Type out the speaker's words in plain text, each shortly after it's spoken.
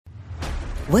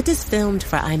What does filmed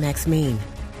for IMAX mean?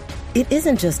 It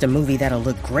isn't just a movie that'll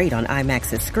look great on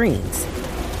IMAX's screens.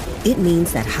 It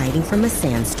means that hiding from a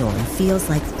sandstorm feels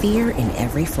like fear in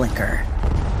every flicker.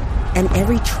 And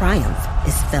every triumph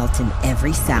is felt in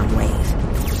every sound wave.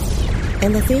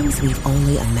 And the things we've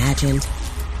only imagined,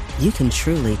 you can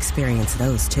truly experience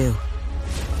those too.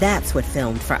 That's what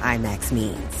filmed for IMAX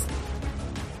means.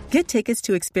 Get tickets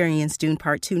to experience Dune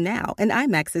Part 2 now and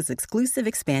IMAX's exclusive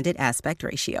expanded aspect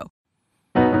ratio.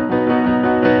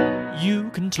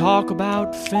 You can talk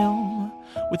about film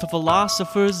with a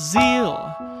philosopher's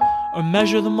zeal, or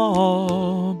measure them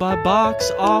all by box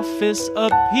office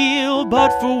appeal.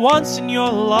 But for once in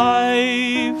your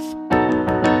life,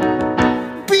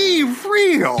 be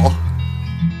real!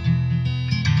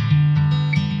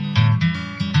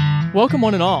 Welcome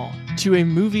one and all to a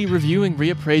movie reviewing,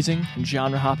 reappraising, and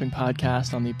genre-hopping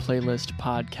podcast on the Playlist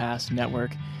Podcast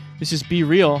Network. This is Be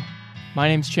Real. My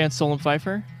name's Chance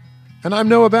Solon-Pfeiffer. And I'm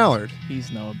Noah Ballard.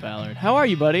 He's Noah Ballard. How are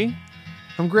you, buddy?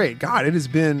 I'm great. God, it has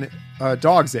been a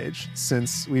dog's age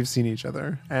since we've seen each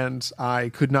other, and I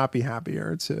could not be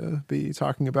happier to be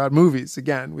talking about movies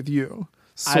again with you,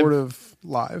 of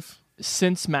live.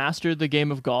 Since mastered the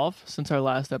game of golf since our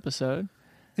last episode.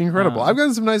 Incredible. I've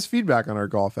gotten some nice feedback on our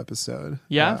golf episode.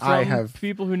 Yeah, from I have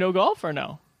people who know golf or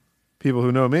no? People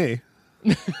who know me.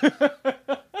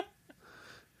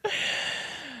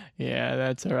 Yeah,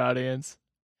 that's our audience.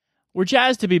 We're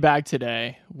jazzed to be back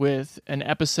today with an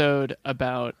episode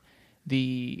about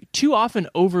the too often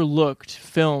overlooked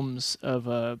films of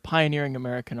a pioneering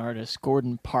American artist,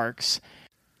 Gordon Parks.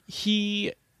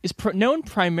 He is known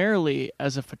primarily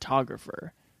as a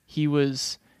photographer. He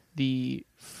was the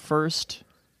first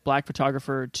black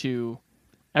photographer to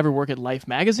ever work at Life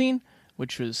magazine,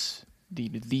 which was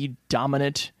the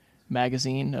dominant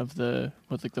magazine of the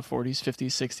 40s, 50s,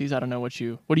 60s. I don't know what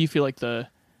do you feel like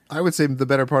I would say the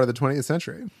better part of the 20th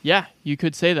century. Yeah, you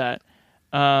could say that.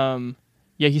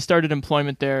 He started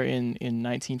employment there in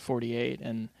 1948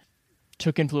 and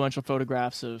took influential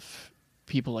photographs of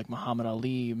people like Muhammad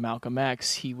Ali, Malcolm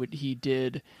X. He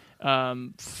did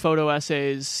photo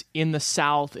essays in the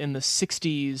South in the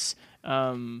 60s,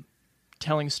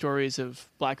 telling stories of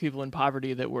black people in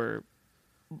poverty that were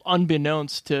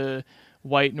unbeknownst to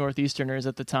white Northeasterners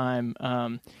at the time.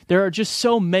 There are just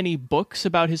so many books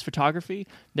about his photography.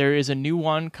 There is a new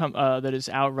one that is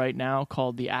out right now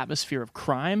called The Atmosphere of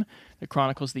Crime that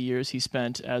chronicles the years he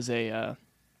spent as a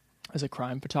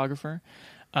crime photographer.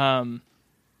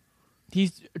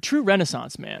 He's a true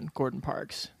Renaissance man, Gordon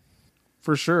Parks.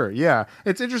 For sure, yeah.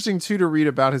 It's interesting, too, to read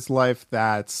about his life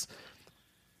that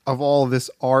of all this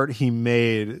art he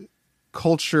made,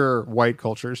 white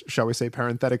culture, shall we say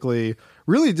parenthetically,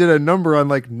 really did a number on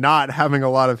not having a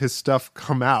lot of his stuff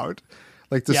come out,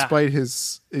 despite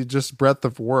his just breadth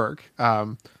of work.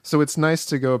 So it's nice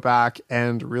to go back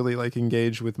and really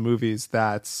engage with movies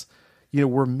that,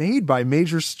 were made by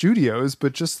major studios,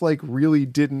 but just really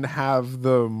didn't have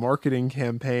the marketing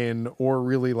campaign or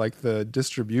really the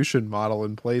distribution model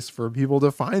in place for people to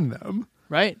find them.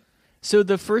 Right. So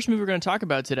the first movie we're going to talk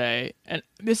about today, and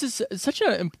this is such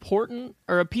an important,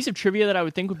 or a piece of trivia that I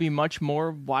would think would be much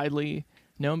more widely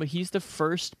known, but he's the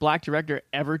first black director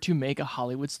ever to make a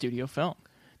Hollywood studio film.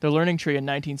 The Learning Tree in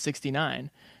 1969.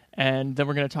 And then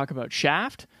we're going to talk about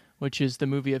Shaft, which is the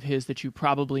movie of his that you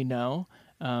probably know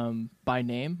by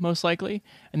name, most likely.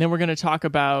 And then we're going to talk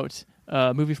about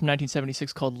a movie from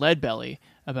 1976 called Leadbelly,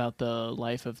 about the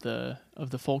life of the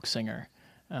folk singer.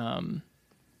 And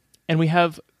we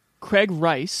have Craig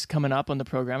Rice coming up on the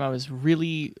program. I was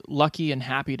really lucky and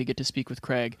happy to get to speak with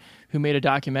Craig, who made a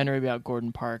documentary about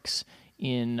Gordon Parks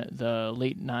in the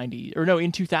late 90s,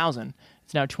 in 2000.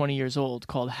 It's now 20 years old,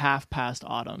 called Half Past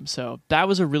Autumn. So that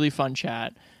was a really fun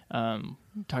chat.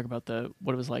 Talk about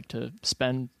what it was like to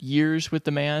spend years with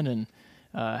the man and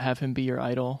have him be your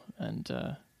idol.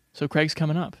 And so Craig's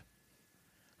coming up.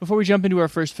 Before we jump into our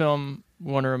first film,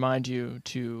 we want to remind you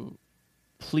to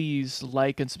please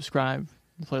like and subscribe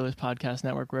the Playlist Podcast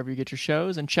Network, wherever you get your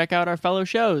shows, and check out our fellow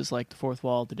shows like The Fourth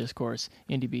Wall, The Discourse,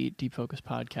 Indie Beat, Deep Focus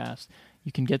Podcast.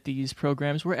 You can get these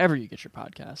programs wherever you get your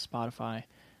podcasts, Spotify,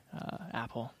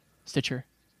 Apple, Stitcher,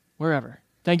 wherever.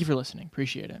 Thank you for listening.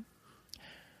 Appreciate it.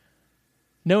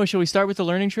 Noah, shall we start with The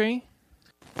Learning Tree?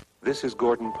 This is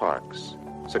Gordon Parks,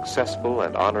 successful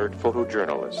and honored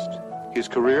photojournalist. His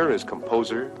career as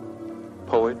composer,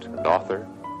 poet, and author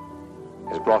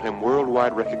has brought him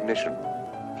worldwide recognition.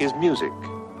 His music,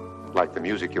 like the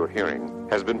music you're hearing,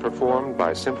 has been performed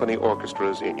by symphony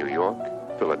orchestras in New York,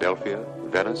 Philadelphia,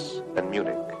 Venice, and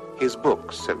Munich. His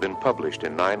books have been published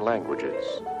in 9 languages.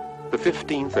 The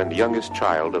 15th and youngest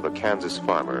child of a Kansas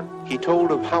farmer, he told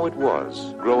of how it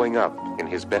was growing up in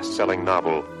his best-selling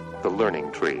novel, The Learning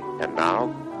Tree. And now,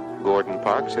 Gordon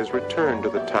Parks has returned to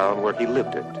the town where he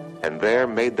lived it, and there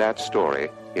made that story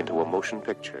into a motion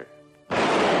picture.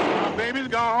 My baby's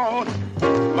gone.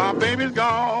 My baby's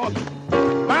gone.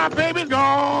 My baby's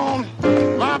gone.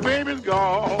 My baby's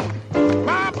gone.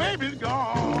 My baby's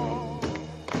gone.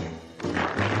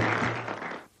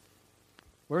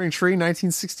 Learning Tree,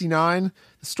 1969.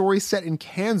 The story, set in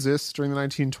Kansas during the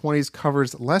 1920s,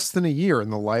 covers less than a year in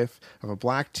the life of a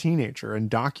black teenager and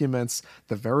documents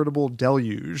the veritable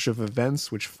deluge of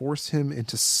events which force him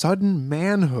into sudden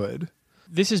manhood.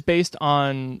 This is based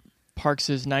on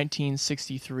Parks's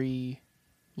 1963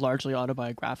 largely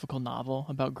autobiographical novel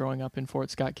about growing up in Fort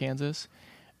Scott, Kansas.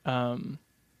 There's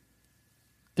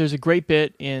a great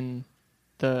bit in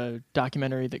the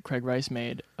documentary that Craig Rice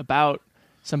made about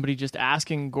somebody just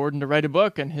asking Gordon to write a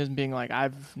book and his being like,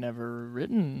 I've never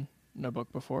written a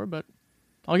book before, but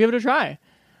I'll give it a try.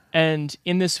 And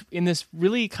in this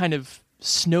really kind of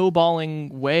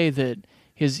snowballing way that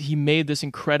he made this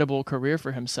incredible career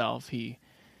for himself, he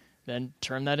then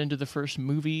turned that into the first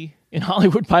movie in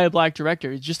Hollywood by a black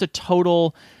director. It's just a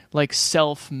total, like,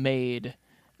 self-made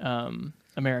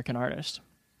American artist.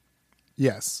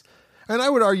 Yes. And I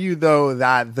would argue, though,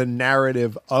 that the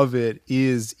narrative of it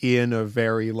is in a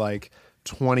very, like,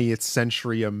 20th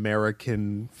century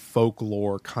American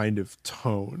folklore kind of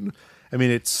tone. I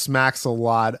mean, it smacks a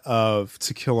lot of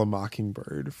To Kill a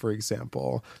Mockingbird, for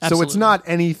example. Absolutely. So it's not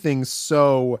anything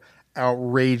so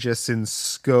outrageous in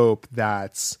scope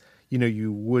that, you know,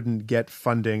 you wouldn't get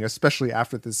funding, especially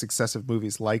after the success of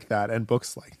movies like that and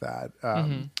books like that,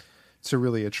 to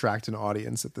really attract an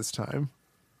audience at this time.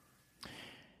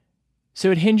 So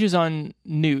it hinges on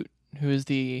Newt, who is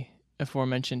the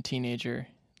aforementioned teenager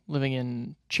living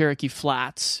in Cherokee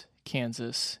Flats,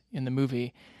 Kansas, in the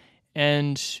movie.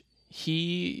 And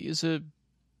he is a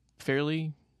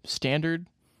fairly standard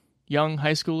young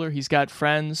high schooler. He's got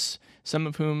friends, some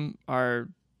of whom are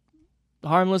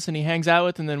harmless and he hangs out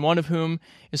with, and then one of whom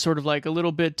is sort of like a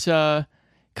little bit, has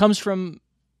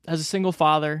a single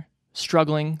father,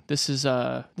 struggling. This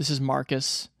is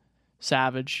Marcus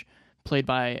Savage, played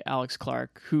by Alex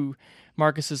Clark, who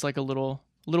Marcus is like a little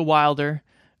wilder,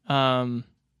 a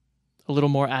little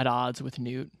more at odds with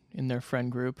Newt in their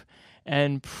friend group.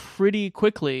 And pretty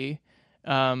quickly,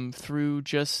 through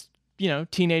just,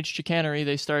 teenage chicanery,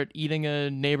 they start eating a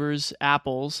neighbor's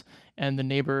apples, and the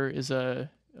neighbor is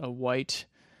a white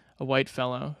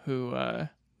fellow who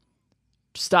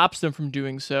stops them from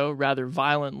doing so rather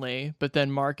violently, but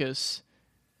then Marcus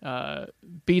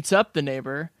beats up the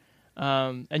neighbor.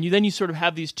 And then you sort of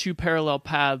have these two parallel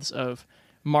paths of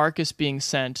Marcus being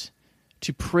sent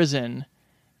to prison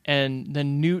and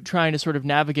then Newt trying to sort of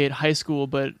navigate high school,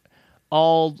 but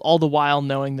all the while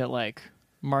knowing that, like,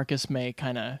 Marcus may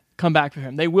kind of come back for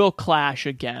him. They will clash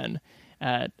again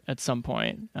at some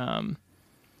point. And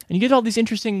you get all these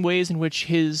interesting ways in which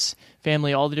his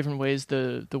family, all the different ways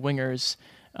the Wingers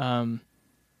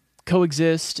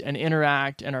coexist and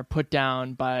interact and are put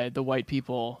down by the white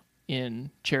people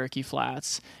in Cherokee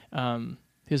Flats.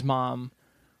 His mom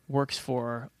works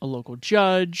for a local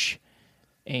judge,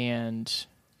 and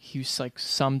he's like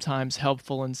sometimes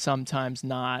helpful and sometimes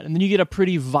not. And then you get a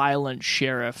pretty violent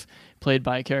sheriff played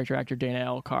by character actor Dana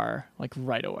Elcar, like,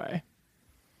 right away.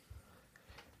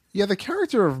 Yeah, the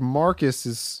character of Marcus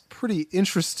is pretty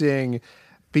interesting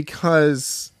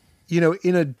because,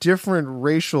 in a different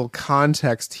racial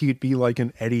context, he'd be like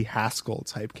an Eddie Haskell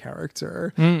type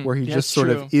character, where he just sort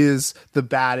of is the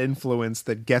bad influence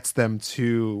that gets them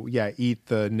to, eat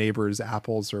the neighbor's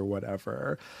apples or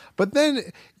whatever. But then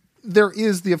there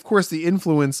is of course, the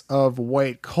influence of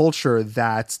white culture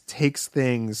that takes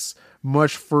things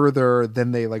much further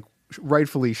than they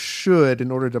rightfully should in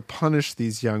order to punish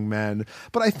these young men.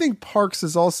 But I think Parks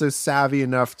is also savvy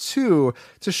enough too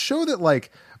to show that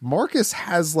Marcus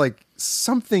has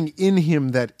something in him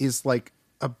that is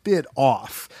a bit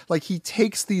off. He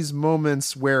takes these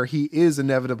moments where he is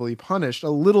inevitably punished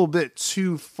a little bit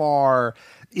too far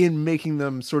in making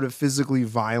them sort of physically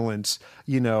violent,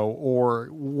 or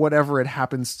whatever it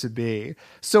happens to be.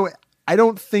 So I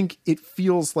don't think it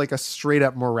feels like a straight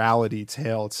up morality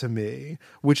tale to me,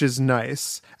 which is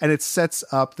nice. And it sets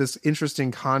up this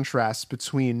interesting contrast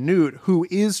between Newt, who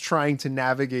is trying to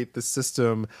navigate the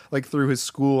system, through his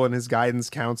school and his guidance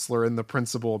counselor and the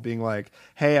principal being like,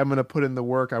 hey, I'm going to put in the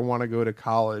work. I want to go to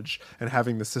college, and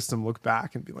having the system look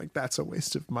back and be like, that's a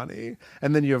waste of money.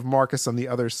 And then you have Marcus on the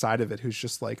other side of it, who's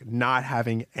just not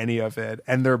having any of it.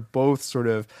 And they're both sort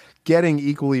of getting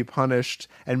equally punished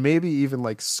and maybe even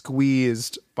squeezed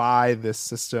appeased by this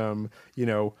system,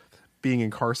 being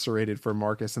incarcerated for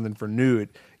Marcus, and then for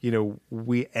Newt,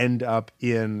 we end up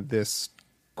in this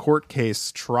court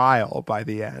case trial by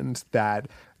the end that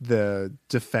the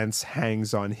defense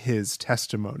hangs on his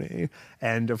testimony.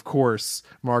 And of course,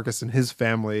 Marcus and his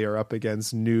family are up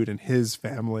against Newt and his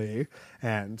family.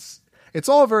 And it's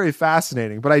all very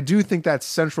fascinating, but I do think that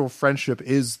central friendship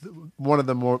is one of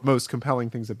the most compelling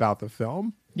things about the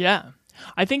film. Yeah.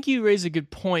 I think you raise a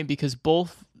good point, because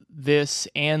both this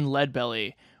and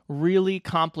Leadbelly really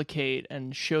complicate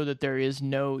and show that there is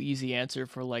no easy answer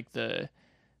for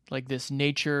this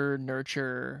nature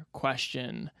nurture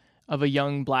question of a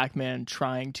young black man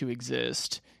trying to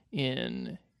exist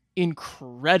in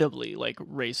incredibly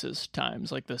racist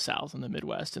times like the South and the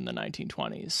Midwest in the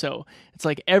 1920s. So it's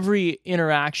like every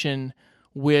interaction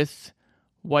with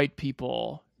white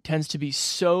people tends to be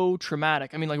so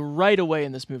traumatic. I mean, right away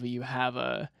in this movie, you have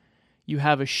a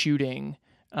shooting,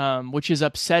 which is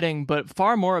upsetting, but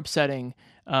far more upsetting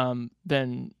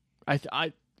than I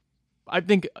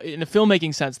think in a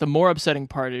filmmaking sense, the more upsetting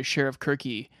part is Sheriff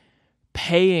Kirky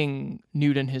paying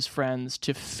Newt and his friends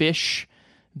to fish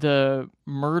the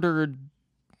murdered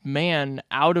man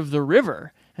out of the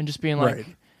river, and just being like, right.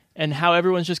 And how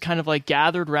everyone's just kind of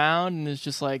gathered round and is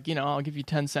just like, I'll give you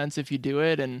 10 cents if you do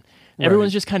it. And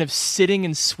everyone's just kind of sitting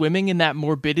and swimming in that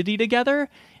morbidity together.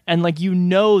 And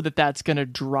that's going to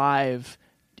drive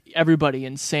everybody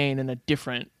insane in a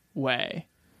different way.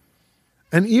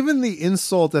 And even the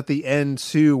insult at the end,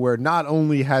 too, where not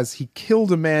only has he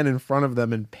killed a man in front of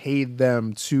them and paid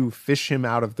them to fish him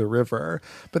out of the river,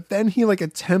 but then he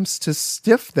attempts to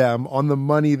stiff them on the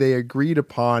money they agreed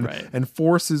upon, right, and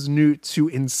forces Newt to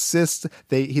insist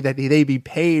that they be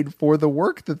paid for the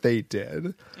work that they did.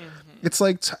 Mm-hmm. It's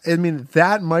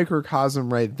that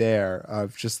microcosm right there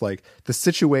of just the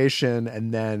situation,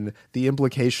 and then the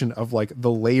implication of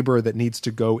the labor that needs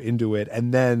to go into it,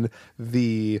 and then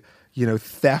the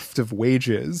theft of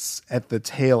wages at the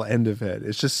tail end of it.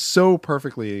 It's just so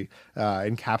perfectly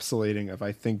encapsulating of,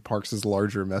 I think, Parks's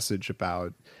larger message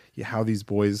about how these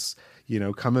boys,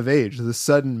 come of age, the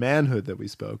sudden manhood that we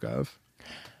spoke of.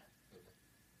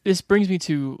 This brings me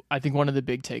to, I think, one of the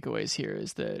big takeaways here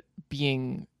is that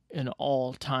being an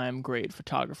all-time great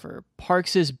photographer,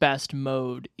 Parks's best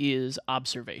mode is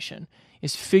observation,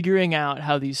 is figuring out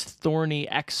how these thorny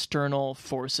external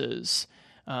forces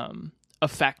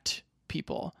affect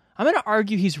people. I'm going to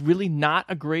argue he's really not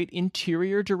a great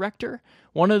interior director.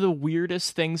 One of the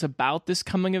weirdest things about this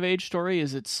coming-of-age story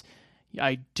is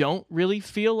I don't really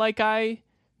feel like I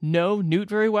know Newt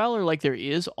very well, or there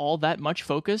is all that much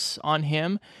focus on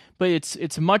him, but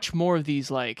it's much more of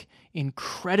these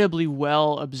incredibly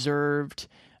well observed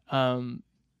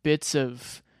bits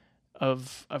of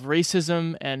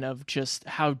racism, and of just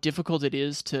how difficult it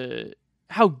is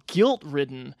how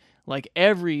guilt-ridden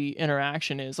every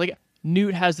interaction is.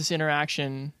 Newt has this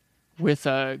interaction with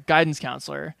a guidance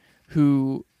counselor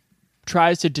who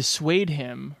tries to dissuade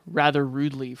him rather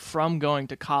rudely from going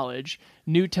to college.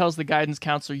 Newt tells the guidance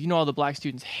counselor, all the black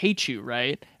students hate you,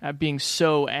 right? At being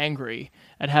so angry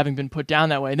at having been put down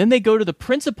that way. And then they go to the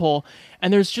principal,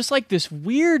 and there's just this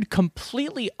weird,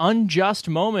 completely unjust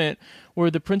moment where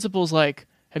the principal's like,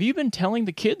 have you been telling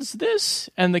the kids this?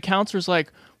 And the counselor's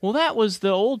like, well, that was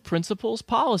the old principal's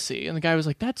policy. And the guy was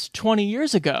like, that's 20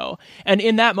 years ago. And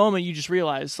in that moment, you just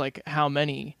realize how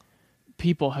many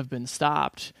people have been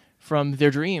stopped from their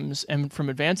dreams and from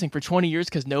advancing for 20 years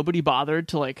because nobody bothered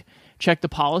to check the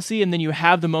policy. And then you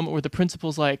have the moment where the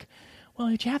principal's like,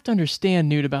 well, what you have to understand,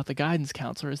 Newt, about the guidance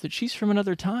counselor is that she's from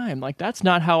another time. That's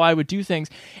not how I would do things.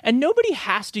 And nobody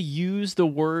has to use the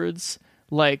words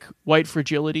white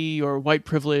fragility or white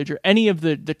privilege or any of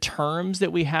the terms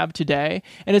that we have today.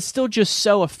 And it's still just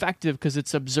so effective because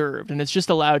it's observed and it's just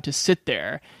allowed to sit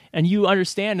there. And you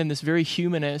understand in this very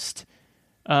humanist,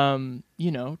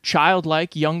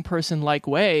 childlike, young person-like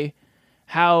way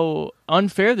how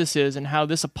unfair this is and how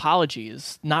this apology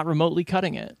is not remotely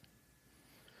cutting it.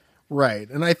 Right.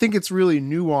 And I think it's really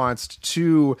nuanced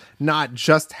to not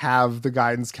just have the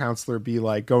guidance counselor be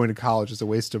going to college is a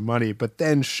waste of money, but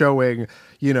then showing,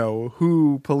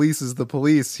 who polices the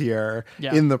police here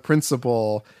in the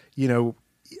principal,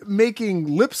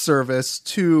 making lip service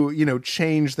to,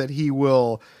 change that he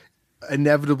will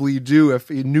inevitably do if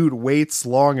Newt waits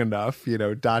long enough,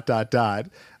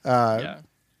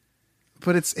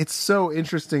 But it's so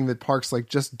interesting that Parks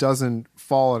just doesn't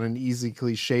fall on an easy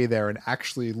cliche there and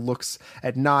actually looks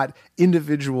at not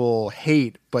individual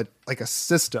hate, but a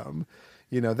system.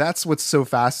 That's what's so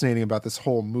fascinating about this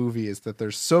whole movie is that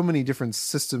there's so many different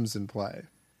systems in play.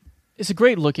 It's a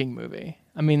great looking movie.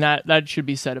 I mean, that should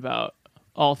be said about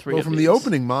all three of from these. the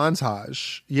opening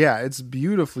montage, yeah, it's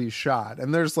beautifully shot.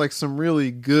 And there's like some really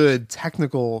good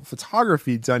technical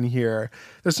photography done here.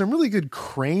 There's some really good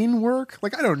crane work.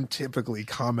 Like, I don't typically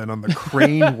comment on the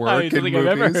crane work I in don't think movies.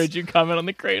 I've ever heard you comment on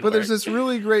the crane But work. there's this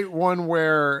really great one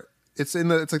where it's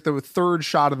like the third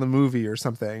shot of the movie or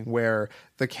something, where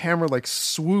the camera like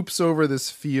swoops over this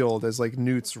field as like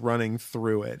Newt's running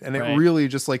through it. And it Right. really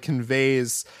just like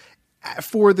conveys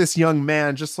for this young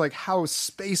man just like how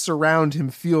space around him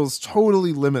feels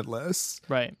totally limitless.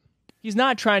 Right. He's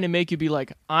not trying to make you be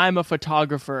like, I'm a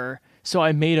photographer, so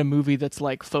I made a movie that's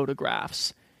like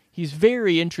photographs. He's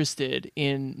very interested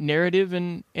in narrative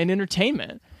and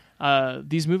entertainment.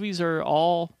 These movies are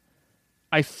all,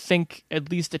 I think, at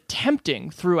least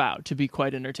attempting throughout to be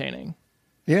quite entertaining.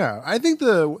 Yeah, I think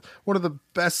one of the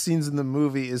best scenes in the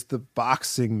movie is the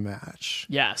boxing match.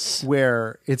 Yes.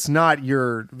 Where it's not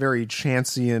your very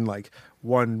Chancian, like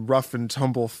one rough and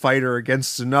tumble fighter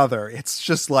against another. It's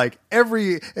just like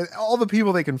all the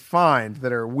people they can find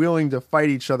that are willing to fight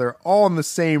each other all in the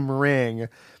same ring,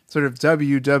 sort of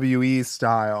WWE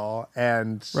style.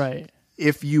 And Right.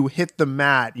 if you hit the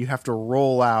mat, you have to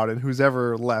roll out, and who's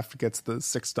ever left gets the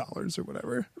 $6 or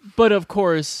whatever. But of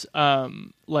course,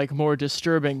 like more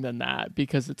disturbing than that,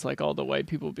 because it's like all the white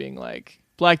people being like,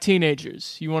 black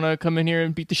teenagers, you want to come in here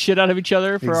and beat the shit out of each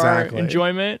other for Exactly. our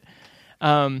enjoyment?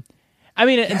 I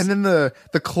mean, And then the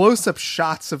close-up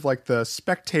shots of like the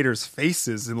spectators'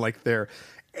 faces and like their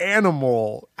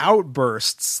animal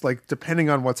outbursts, like depending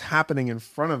on what's happening in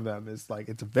front of them, is like,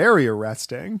 it's very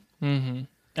arresting. and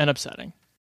upsetting.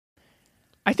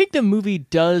 I think the movie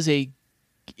does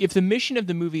if the mission of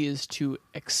the movie is to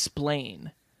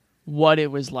explain what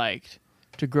it was like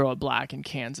to grow up black in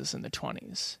Kansas in the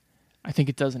 1920s, I think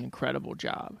it does an incredible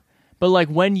job. But like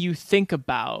when you think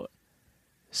about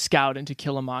Scout and To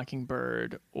Kill a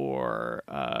Mockingbird, or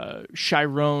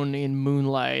Chiron in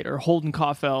Moonlight, or Holden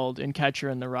Caulfield in Catcher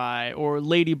in the Rye, or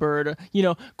Lady Bird,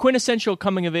 quintessential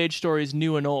coming of age stories,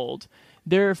 new and old.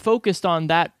 They're focused on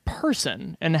that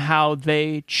person and how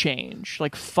they change,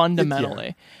 like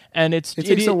fundamentally. And it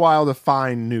takes a while to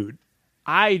find Newt.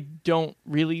 I don't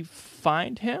really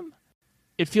find him.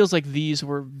 It feels like these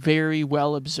were very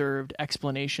well observed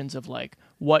explanations of like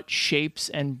what shapes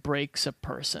and breaks a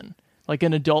person, like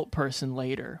an adult person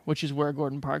later, which is where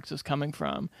Gordon Parks is coming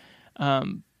from.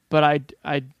 But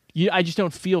I just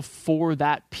don't feel for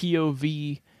that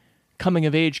POV coming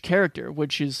of age character,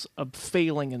 which is a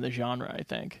failing in the genre, I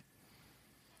think.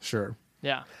 Sure.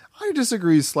 Yeah. I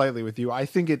disagree slightly with you. I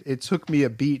think it took me a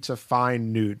beat to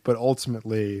find Newt, but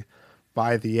ultimately,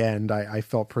 by the end, I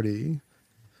felt pretty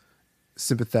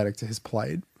sympathetic to his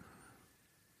plight.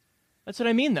 That's what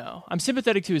I mean, though. I'm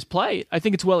sympathetic to his plight. I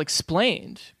think it's well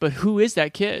explained. But who is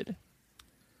that kid?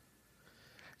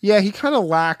 Yeah, he kind of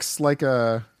lacks like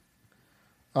a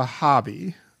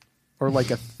hobby or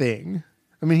like a thing.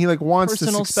 I mean, he like wants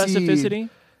Personal to succeed. specificity?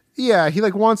 Yeah, he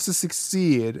like wants to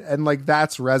succeed, and like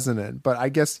that's resonant. But I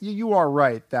guess you are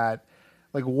right that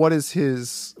like what is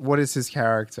his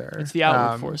character? It's the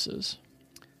outward forces.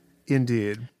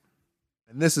 Indeed.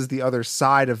 And this is the other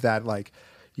side of that, like,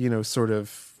 sort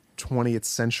of 20th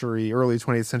century, early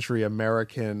 20th century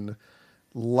American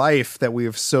life that we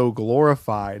have so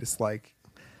glorified. It's like,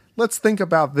 let's think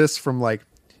about this from like,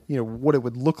 what it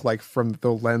would look like from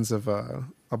the lens of a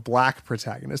black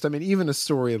protagonist. I mean, even a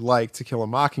story like To Kill a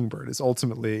Mockingbird is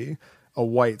ultimately a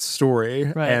white story.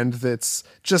 Right. And that's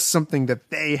just something that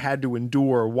they had to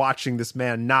endure watching this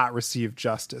man not receive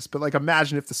justice. But like,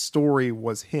 imagine if the story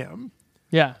was him.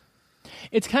 Yeah.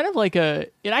 It's kind of like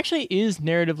it actually is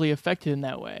narratively affected in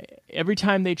that way. Every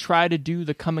time they try to do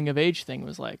the coming of age thing,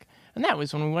 was like, and that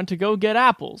was when we went to go get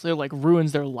apples. It like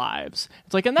ruins their lives.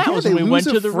 It's like, and that was when we went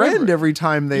to the friend river. every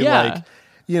time they like,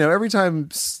 every time,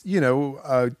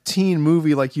 a teen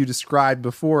movie like you described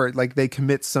before, like they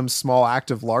commit some small act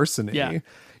of larceny. Yeah.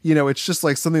 It's just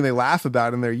like something they laugh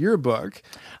about in their yearbook.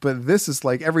 But this is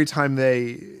like every time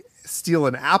they steal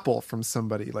an apple from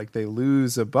somebody, like they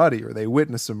lose a buddy or they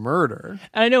witness a murder.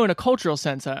 And I know in a cultural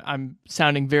sense, I'm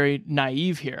sounding very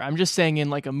naive here. I'm just saying in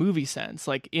like a movie sense,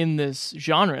 like in this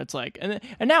genre, it's like, and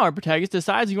now our protagonist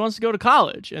decides he wants to go to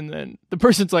college. And then the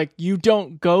person's like, you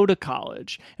don't go to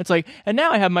college. It's like, and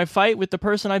now I have my fight with the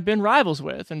person I've been rivals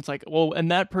with. And it's like, well,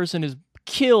 and that person is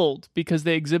killed because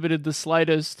they exhibited the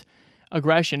slightest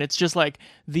aggression. It's just like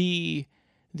the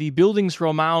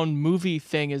Bildungsroman movie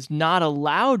thing is not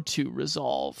allowed to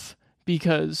resolve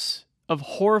because of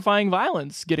horrifying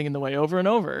violence getting in the way over and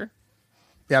over.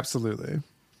 Absolutely.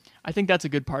 I think that's a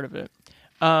good part of it.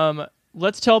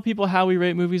 Let's tell people how we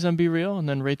rate movies on Be Real and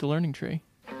then rate the learning tree.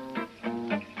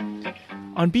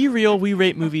 On On Be Real, we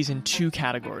rate movies in two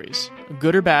categories, a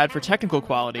good or bad for technical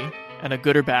quality, and a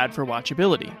good or bad for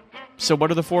watchability. So what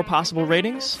are the four possible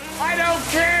ratings? I don't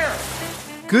care!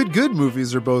 Good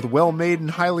movies are both well-made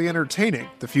and highly entertaining.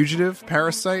 The Fugitive,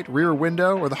 Parasite, Rear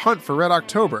Window, or The Hunt for Red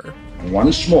October.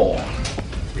 One small,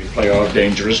 we play our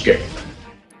dangerous game.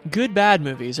 Good bad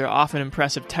movies are often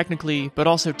impressive technically, but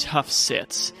also tough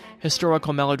sits.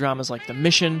 Historical melodramas like The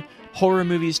Mission, horror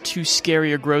movies too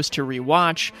scary or gross to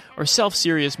rewatch, or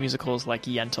self-serious musicals like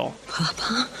Yentl.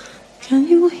 Papa, can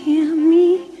you hear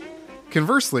me?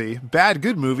 Conversely, bad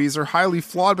good movies are highly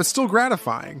flawed but still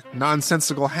gratifying.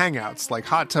 Nonsensical hangouts like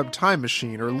Hot Tub Time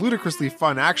Machine or ludicrously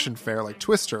fun action fare like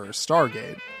Twister or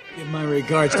Stargate. Give my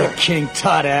regards to King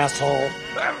Tut, asshole.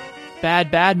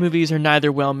 Bad movies are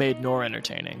neither well-made nor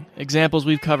entertaining. Examples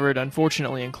we've covered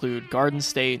unfortunately include Garden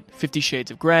State, 50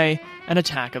 Shades of Grey, and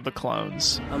Attack of the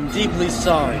Clones. I'm deeply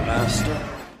sorry, Master.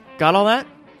 Got all that?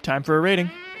 Time for a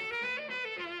rating.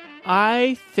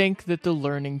 I think that The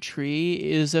Learning Tree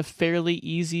is a fairly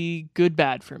easy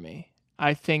good-bad for me.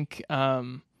 I think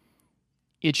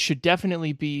it should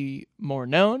definitely be more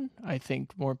known. I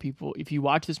think more people, if you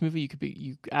watch this movie,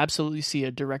 you absolutely see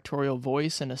a directorial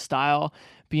voice and a style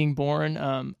being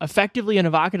born, effectively and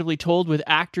evocatively told with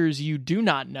actors you do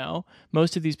not know.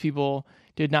 Most of these people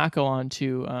did not go on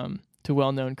to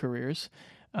well-known careers.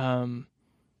 So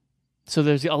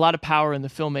there's a lot of power in the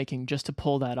filmmaking just to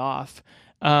pull that off.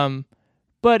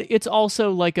 But it's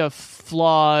also like a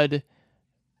flawed,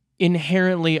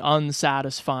 inherently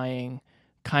unsatisfying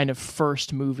kind of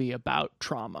first movie about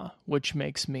trauma, which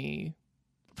makes me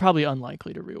probably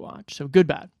unlikely to rewatch. So good,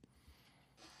 bad.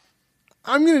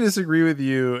 I'm going to disagree with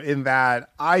you in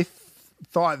that I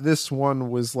thought this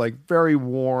one was like very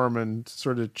warm and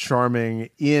sort of charming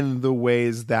in the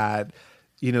ways that,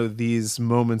 you know, these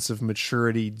moments of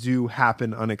maturity do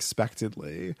happen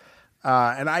unexpectedly.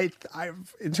 And I,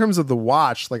 in terms of the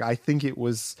watch, like I think it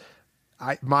was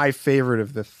my favorite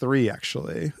of the three,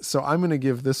 actually. So I'm going to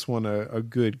give this one a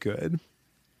good.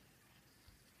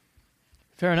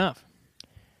 Fair enough.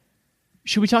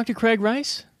 Should we talk to Craig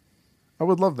Rice? I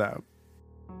would love that.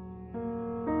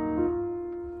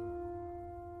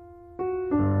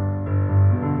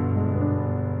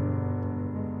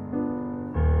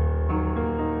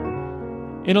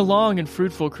 In a long and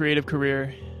fruitful creative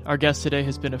career, our guest today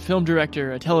has been a film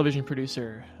director, a television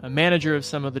producer, a manager of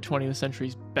some of the 20th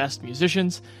century's best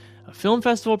musicians, a film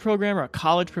festival programmer, a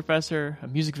college professor, a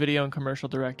music video and commercial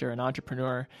director, an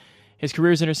entrepreneur. His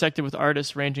career has intersected with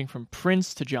artists ranging from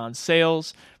Prince to John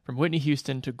Sayles, from Whitney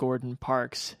Houston to Gordon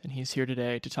Parks, and he's here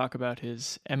today to talk about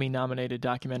his Emmy-nominated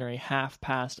documentary Half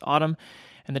Past Autumn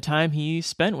and the time he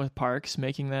spent with Parks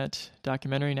making that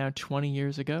documentary now 20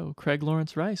 years ago. Craig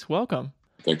Laurence Rice, welcome.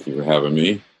 Thank you for having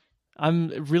me. I'm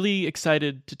really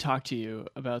excited to talk to you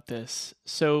about this.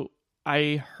 So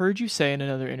I heard you say in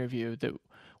another interview that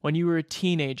when you were a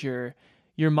teenager,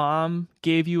 your mom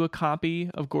gave you a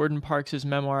copy of Gordon Parks'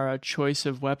 memoir, A Choice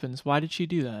of Weapons. Why did she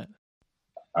do that?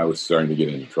 I was starting to get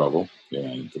into trouble,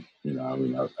 and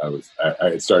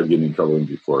I started getting in trouble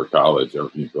before college.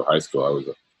 Before high school,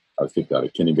 I was kicked out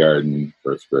of kindergarten,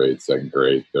 first grade, second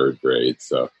grade, third grade.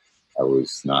 So I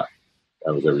was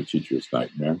every teacher's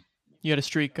nightmare. You had a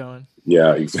streak going.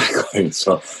 Yeah, exactly.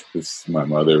 So my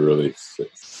mother really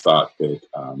thought that,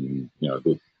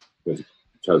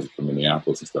 because from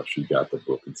Minneapolis and stuff, she got the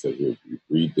book and said, "Here, you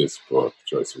read this book,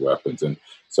 Choice of Weapons." And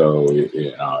so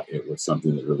it was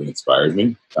something that really inspired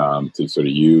me to sort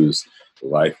of use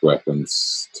life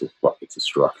weapons to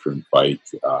structure and fight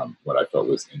what I felt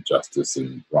was injustice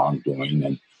and wrongdoing,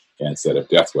 and instead of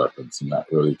death weapons. And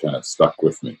that really kind of stuck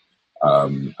with me.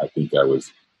 I think I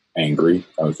was angry.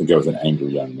 I think I was an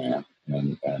angry young man,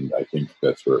 and I think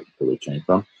that's where it really came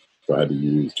from. So I had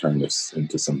to turn this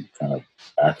into some kind of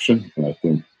action, and I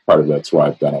think part of that's why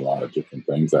I've done a lot of different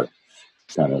things. I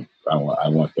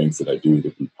want things that I do to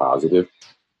be positive.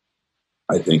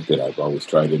 I think that I've always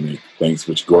tried to make things,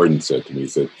 which Gordon said to me, he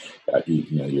said,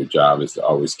 your job is to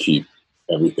always keep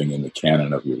everything in the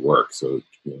canon of your work. So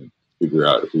figure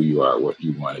out who you are, what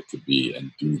you want it to be,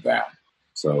 and do that.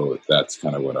 So that's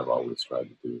kind of what I've always tried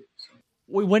to do. So.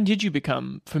 When did you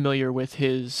become familiar with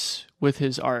his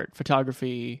art,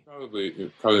 photography?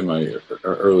 Probably my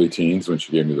early teens when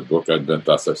she gave me the book.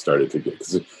 Thus I started to get,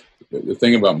 because the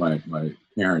thing about my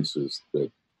parents is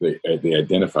that they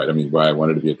identified. I mean, why I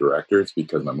wanted to be a director is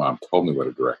because my mom told me what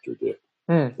a director did.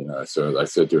 So I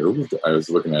said to her, I was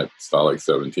looking at Stalag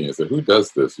 17. I said, "Who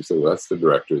does this?" She said, "Well, that's the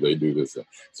director. They do this."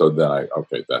 So then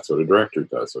that's what a director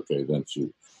does. Okay, then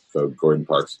so Gordon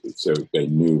Parks, so they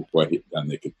knew what and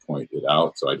they could point it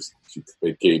out. So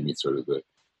they gave me sort of the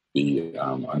the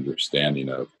understanding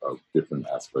of different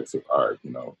aspects of art.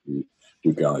 You know, who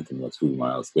Duke Ellington was, who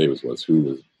Miles Davis was, who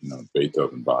was, you know,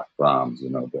 Beethoven, Bach, Brahms. You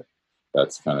know,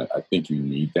 that's kind of, I think you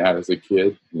need that as a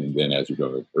kid, and then as you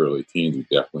go to early teens, you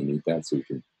definitely need that so you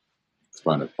can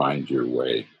kind of find your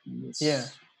way in this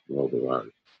world of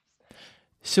art.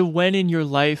 So when in your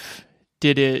life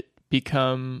did it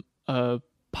become a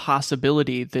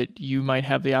possibility that you might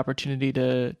have the opportunity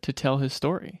to tell his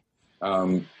story?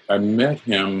 I met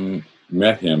him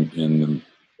in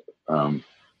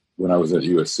when I was at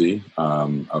USC.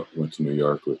 I went to New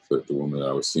York with the woman that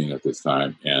I was seeing at this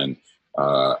time, and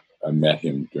I met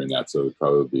him during that. So it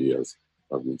probably was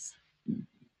probably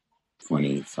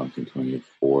 20-something,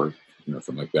 24, you know,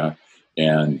 something like that.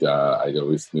 And I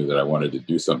always knew that I wanted to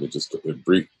do something. Just a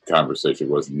brief conversation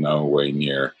was no way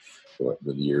near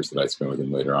the years that I spent with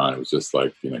him later on. It was just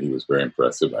like, you know, he was very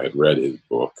impressive. I had read his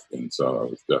book, and so I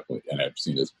was definitely, and I've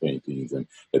seen his paintings, and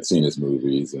had seen his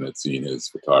movies, and had seen his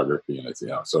photography, and it's, you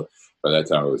know, so by that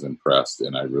time I was impressed,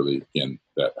 and I really, again,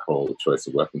 that whole choice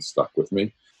of weapons stuck with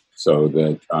me. So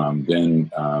that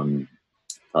then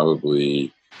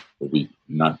probably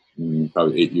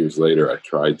 8 years later, I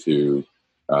tried to,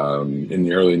 in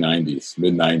the early 90s,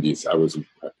 mid 90s,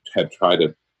 had tried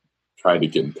to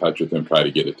get in touch with him, try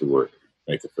to get it to work,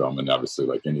 make a film. And obviously,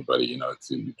 like anybody, you know, it's,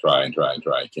 you try and try and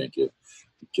try, you can't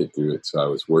get through it. So I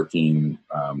was working,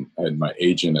 and my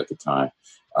agent at the time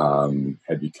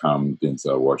had become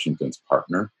Denzel Washington's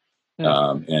partner.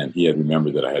 And he had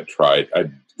remembered that I had tried. I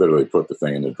literally put the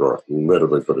thing in the drawer,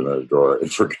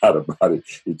 and forgot about it.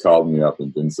 He called me up,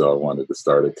 and Denzel wanted to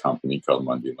start a company called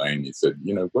Monday Lane. He said,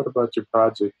 you know, what about your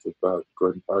project about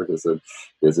Gordon Parks? I said,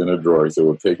 it's in a drawer. He said,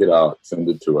 well, take it out, send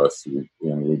it to us.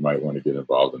 We might want to get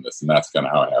involved in this. And that's kind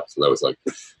of how it happened. So that was like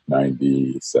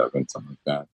 97, something like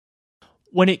that.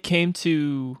 When it came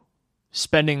to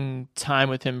spending time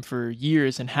with him for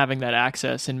years and having that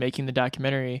access and making the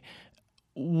documentary,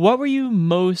 what were you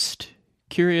most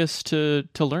curious to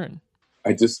learn?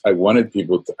 I wanted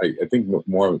people to, I think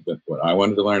more than what I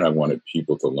wanted to learn, I wanted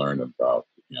people to learn about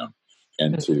him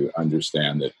and to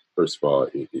understand that, first of all,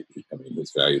 I mean,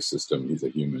 his value system, he's a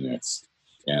humanist,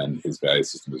 and his value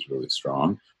system is really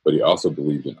strong, but he also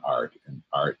believed in art, and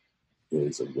art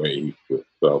is a way he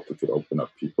felt it could open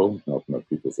up people, open up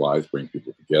people's lives, bring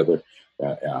people together,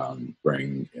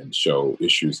 bring and show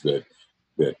issues that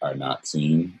are not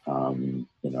seen. You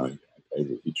know,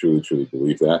 he truly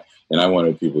believed that, and I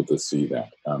wanted people to see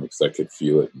that because I could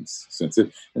feel it and sense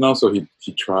it. And also,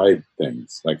 he tried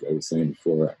things, like I was saying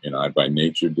before. You know, I by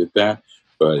nature did that,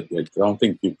 but I don't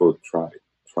think people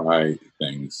try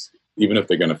things even if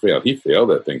they're going to fail. He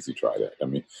failed at things he tried at. I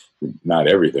mean, not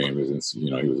everything. He was,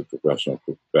 you know, he was a professional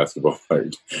basketball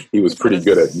player. He was pretty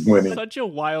good at winning. Such a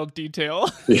wild detail.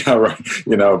 Yeah, right.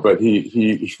 You know, but he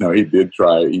did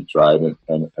try. He tried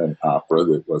an opera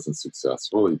that wasn't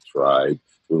successful. He tried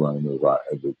to learn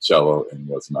the cello and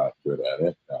was not good at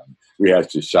it. We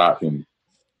actually shot him,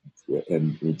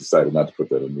 and we decided not to put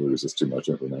that in the movie. It's just too much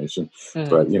information. But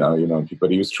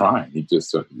but he was trying. He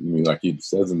just, like he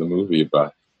says in the movie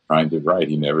about trying to write,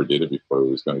 he never did it before.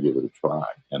 He was going to give it a try.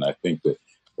 And I think that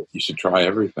you should try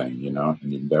everything, you know,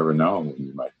 and you never know when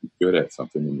you might be good at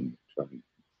something, and you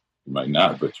might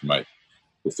not, but you might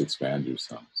just expand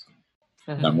yourself.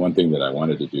 So. And one thing that I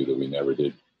wanted to do that we never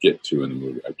did get to in the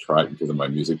movie, I tried because of my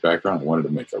music background. I wanted to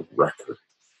make a record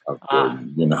of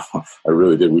Gordon. You know, I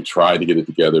really did. We tried to get it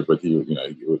together, but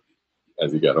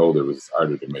as he got older, it was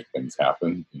harder to make things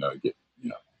happen.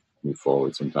 Move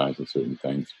forward sometimes with certain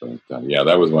things. But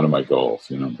that was one of my goals.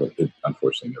 You know, but it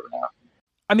unfortunately never happened.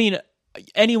 I mean,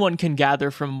 anyone can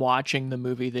gather from watching the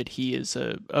movie that he is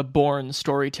a born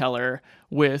storyteller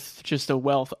with just a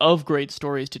wealth of great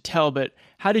stories to tell. But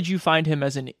how did you find him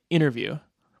as an interview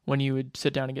when you would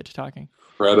sit down and get to talking?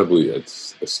 Incredibly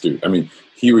astute. I mean,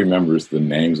 he remembers the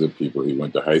names of people he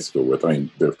went to high school with. I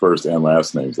mean, their first and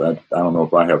last names. I don't know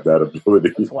if I have that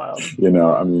ability. That's wild. You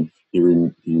know, I mean, he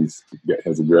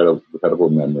has a incredible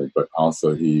memory, but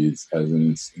also has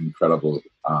an incredible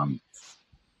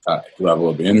level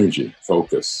of energy,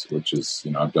 focus, which is,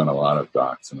 you know, I've done a lot of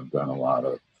docs and I've done a lot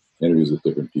of interviews with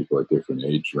different people at different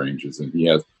age ranges, and he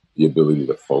has the ability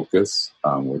to focus,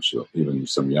 which even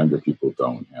some younger people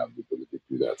don't have the ability to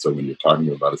do that. So when you're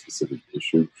talking about a specific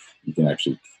issue, you can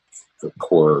actually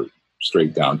core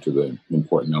straight down to the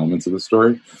important elements of the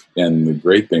story. And the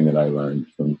great thing that I learned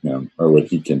from him, or what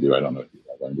he can do, I don't know if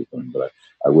I learned it from him, but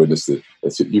I witnessed it.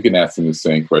 You can ask him the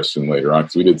same question later on,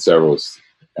 because we did several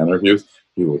interviews.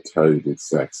 He will tell you the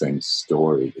exact same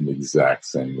story in the exact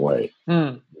same way.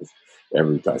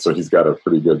 every time. So he's got a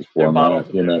pretty good modeled.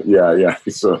 format, you know. Yeah.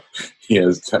 So he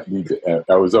has technique.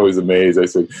 I was always amazed. I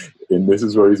said, and this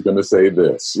is where he's going to say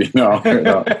this, you know. You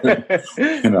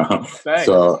know. Nice.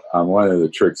 So one of the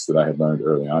tricks that I had learned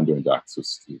early on doing docs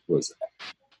was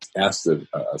ask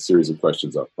a series of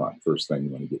questions up front. First thing, you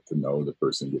want to get to know the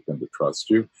person, get them to trust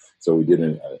you. So we did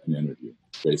an interview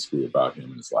basically about him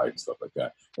and his life and stuff like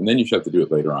that. And then you have to do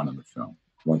it later on in the film.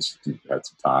 Once you've had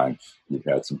some time, you've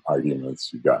had some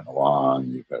arguments, you've gotten along,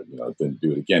 you've had, then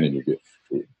do it again, and you get.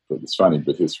 But it's funny,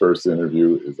 but his first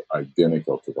interview is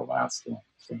identical to the last one.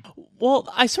 So.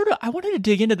 Well, I wanted to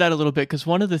dig into that a little bit, because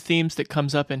one of the themes that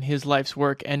comes up in his life's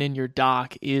work and in your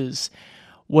doc is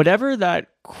whatever that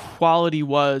quality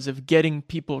was of getting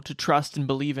people to trust and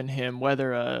believe in him,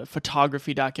 whether a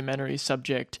photography documentary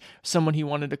subject, someone he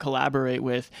wanted to collaborate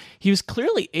with, he was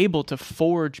clearly able to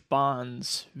forge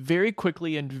bonds very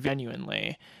quickly and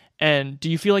genuinely. And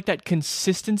do you feel like that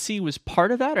consistency was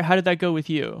part of that, or how did that go with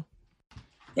you?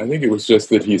 I think it was just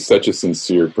that he's such a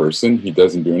sincere person. He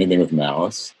doesn't do anything with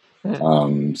malice.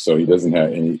 So he doesn't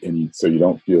have any, so you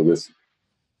don't feel this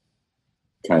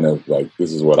kind of like,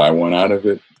 this is what I want out of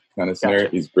it kind of scenario.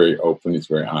 Gotcha. He's very open. He's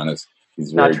very honest.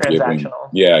 He's very giving.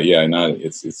 Yeah. Not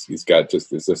he's got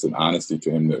just, it's just an honesty to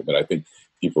him that I think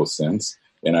people sense.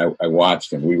 And I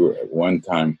watched him. We were at one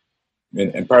time,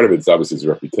 and part of it's obviously his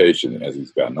reputation as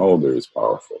he's gotten older is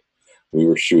powerful. We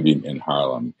were shooting in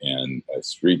Harlem, and a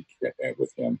street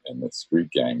with him, and the street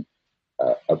gang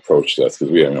approached us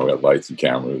because we had lights and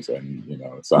cameras and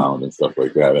sound and stuff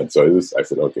like that. And so I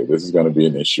said, okay, this is going to be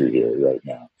an issue here right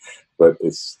now. But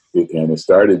it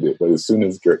started. But as soon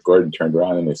as Gordon turned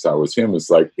around and they saw it was him,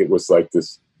 it was like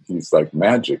this. He's like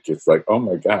magic. It's like, oh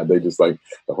my God, they just like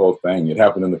the whole thing. It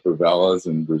happened in the favelas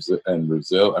in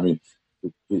Brazil. I mean,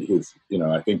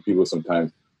 I think people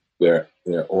sometimes. Their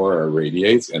aura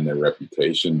radiates and their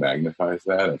reputation magnifies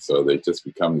that. And so they just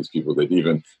become these people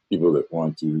that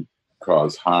want to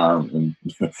cause harm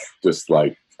and just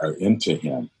like are into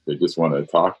him. They just want to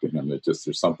talk to him.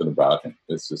 There's something about him.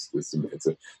 It's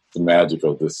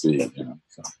magical to see,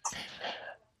 So.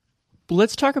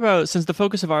 Let's talk about, since the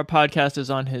focus of our podcast is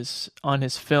on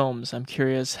his films, I'm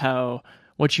curious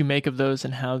what you make of those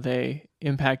and how they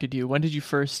impacted you. When did you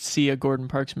first see a Gordon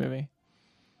Parks movie?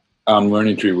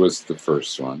 Learning Tree was the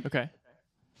first one. Okay.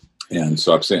 And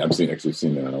so I've seen it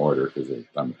in order because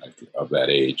I'm of that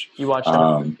age. You watched it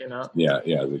when it came out? Yeah,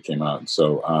 it came out.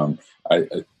 So I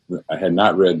had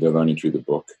not read The Learning Tree, the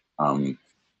book,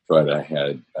 but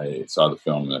I saw the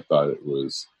film and I thought it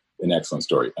was an excellent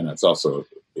story. And it's also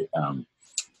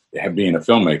being a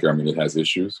filmmaker. I mean, it has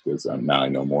issues because now I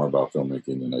know more about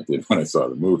filmmaking than I did when I saw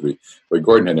the movie. But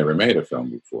Gordon had never made a film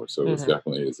before, so it's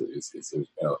definitely it's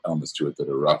elements to it that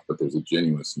are rough. But there's a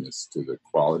genuineness to the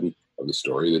quality of the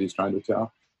story that he's trying to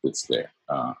tell that's there.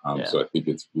 So I think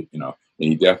it's and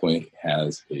he definitely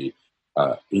has he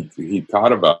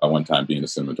thought about one time being a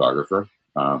cinematographer,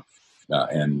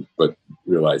 but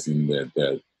realizing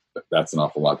that that's an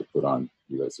awful lot to put on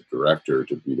you as a director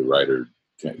to be the writer.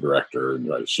 Director and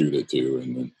try to shoot it too,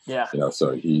 and then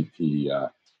so he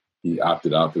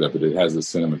opted out for that, but it has a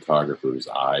cinematographer's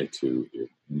eye to it,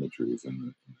 imageries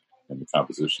and the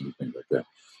composition and things like that.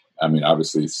 I mean,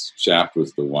 obviously, Shaft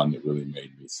was the one that really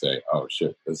made me say, "Oh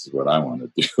shit, this is what I want to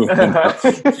do."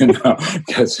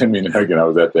 Because I mean, again, I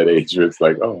was at that age where it's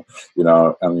like, oh,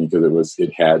 because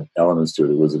it had elements to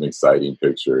it. It was an exciting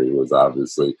picture. It was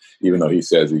obviously, even though he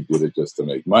says he did it just to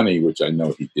make money, which I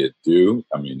know he did do.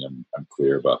 I mean, I'm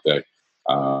clear about that.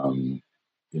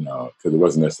 Because it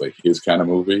wasn't necessarily his kind of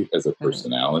movie as a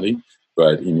personality,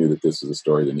 but he knew that this was a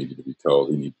story that needed to be told.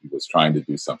 He was trying to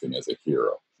do something as a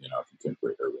hero,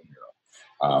 contemporary urban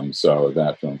hero. So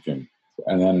that film came.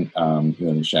 And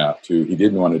then Shaft 2, he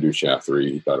didn't want to do Shaft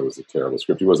 3. He thought it was a terrible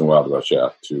script. He wasn't wild about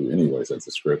Shaft 2 anyways as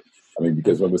a script. I mean,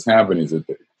 because what was happening is that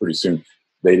pretty soon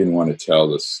they didn't want to tell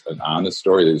this an honest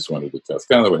story. They just wanted to tell. It's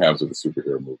kind of like what happens with the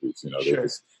superhero movies.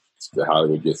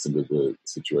 Hollywood gets into the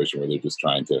situation where they're just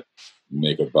trying to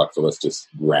make a buck. So let's just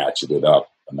ratchet it up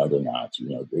another notch.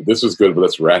 This was good, but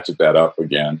let's ratchet that up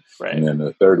again. Right. And then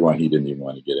the third one, he didn't even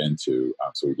want to get into,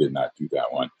 so he did not do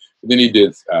that one. But then he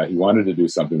did. He wanted to do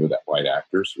something with that white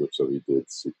actors, so he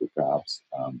did Super Cops,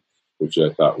 which I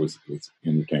thought was an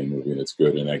entertaining movie and it's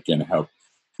good. And again,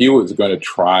 he was going to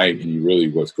try, and he really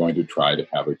was going to try to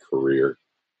have a career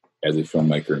as a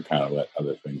filmmaker and kind of let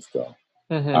other things go.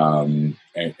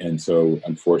 And so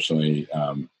unfortunately,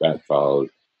 that followed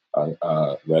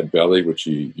Lead Belly, which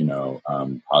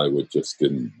Hollywood just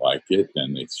didn't like it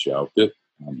and they shelved it.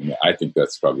 I think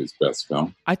that's probably his best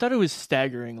film. I thought it was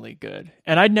staggeringly good,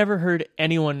 and I'd never heard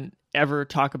anyone ever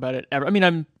talk about it ever. I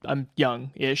mean, I'm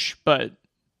young-ish, but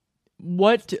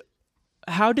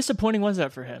how disappointing was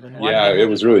that for him? And why Yeah, it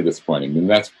was really disappointing, and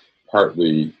that's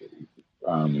partly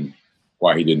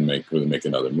why he didn't really make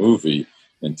another movie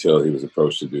until he was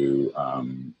approached to do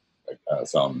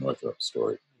Solomon Northrop's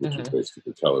story, which was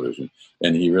basically for television.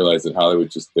 And he realized that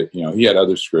Hollywood he had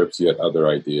other scripts, he had other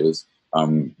ideas.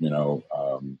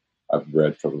 I've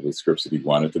read a couple of the scripts that he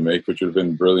wanted to make, which would have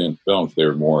been brilliant films. They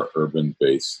were more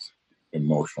urban-based,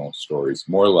 emotional stories,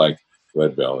 more like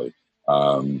Lead Belly.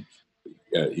 One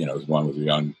was a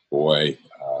young boy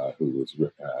who was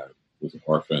an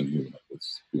orphan who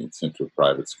was being sent to a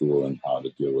private school and how to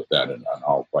deal with that, and an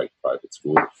all-white private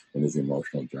school, and his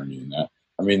emotional journey in that.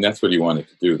 I mean, that's what he wanted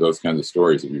to do, those kinds of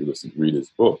stories. If you read his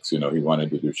books, he wanted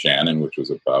to do Shannon, which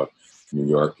was about New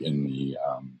York in the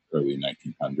early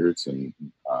 1900s, and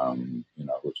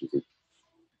which was a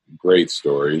great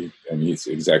story. And he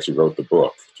actually wrote the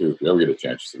book too. If you ever get a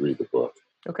chance to read the book,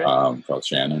 called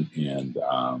Shannon, and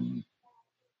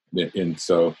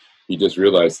so he just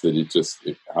realized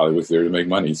that Hollywood's there to make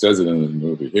money. He says it in the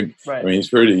movie. I mean,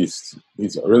 he's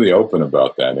really open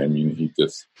about that. I mean, he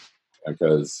just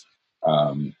because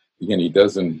again, he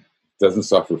doesn't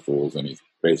suffer fools, and he's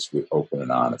basically open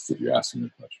and honest if you ask him a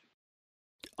question.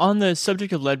 On the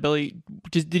subject of Leadbelly,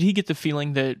 did he get the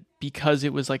feeling that because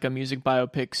it was like a music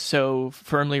biopic so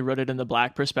firmly rooted in the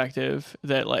Black perspective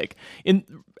that and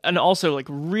also like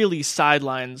really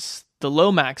sidelines the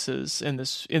Lomaxes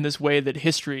in this way that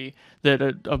history, that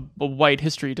a white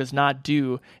history does not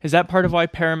do, is that part of why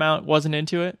Paramount wasn't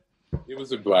into it? It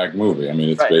was a Black movie. I mean,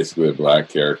 it's basically a Black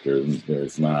character.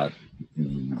 There's no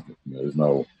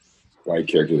white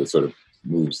character that sort of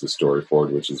moves the story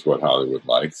forward, which is what Hollywood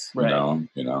likes.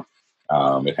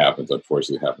 It happens.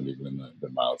 Unfortunately, it happened even in the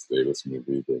Miles Davis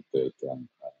movie that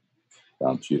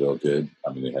Don Cheadle did.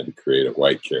 I mean, they had to create a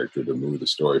white character to move the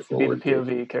story forward. Be the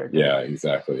POV character. Yeah,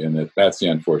 exactly. And that's the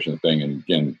unfortunate thing. And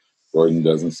again, Gordon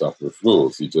doesn't suffer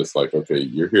fools. He's just like, okay,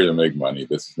 you're here to make money.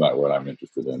 This is not what I'm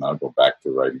interested in. I'll go back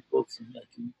to writing books and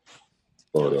making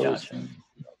photos and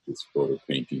this photo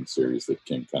painting series that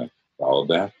came kind of followed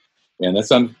that. And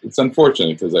it's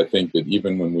unfortunate because I think that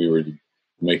even when we were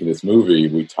making this movie,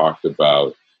 we talked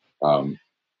about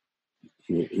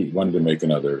he wanted to make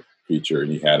another feature,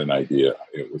 and he had an idea.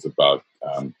 It was about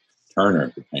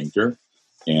Turner, the painter,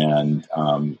 and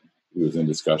he was in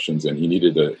discussions, and he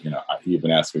needed to. He even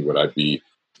asked me, would I be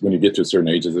when you get to a certain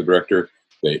age as a director?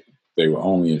 They will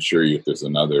only insure you if there's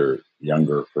another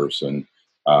younger person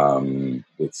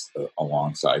that's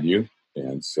alongside you,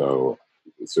 and so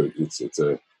it's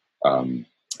a.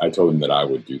 I told him that I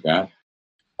would do that.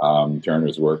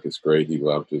 Turner's work is great. He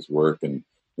loved his work, and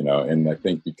I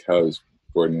think because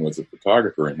Gordon was a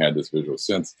photographer and had this visual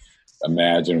sense,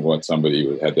 imagine what somebody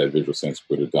who had that visual sense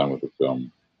would have done with a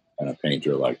film and a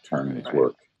painter like Turner's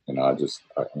work. And it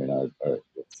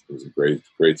was a great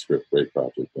script, great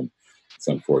project, and it's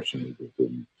unfortunate it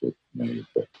didn't get made.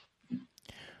 But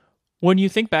when you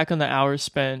think back on the hours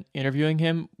spent interviewing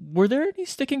him, were there any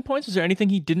sticking points? Was there anything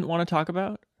he didn't want to talk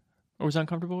about or was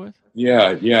uncomfortable with?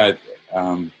 Yes.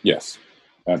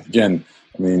 Again,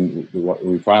 I mean,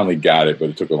 we finally got it, but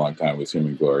it took a long time. It was him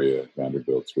and Gloria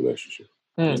Vanderbilt's relationship.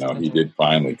 He did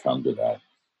finally come to that.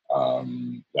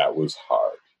 That was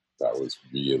hard. That was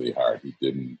really hard. He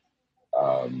didn't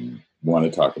want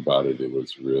to talk about it. It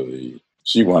was really,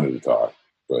 she wanted to talk,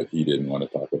 but he didn't want to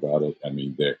talk about it. I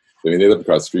mean, they live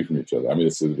across the street from each other. I mean,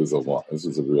 this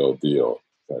is a real deal.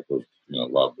 That was,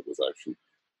 love that was actually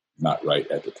not right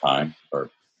at the time, or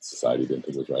society didn't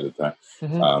think it was right at the time.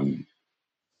 Mm-hmm.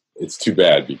 It's too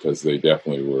bad because they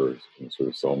definitely were sort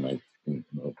of soulmates in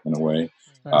a way.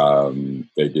 Right.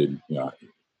 They did,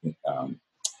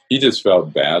 he just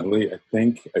felt badly, I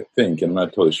think, and I'm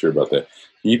not totally sure about that.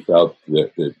 He felt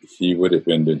that he would have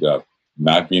ended up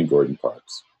not being Gordon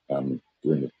Parks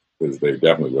because they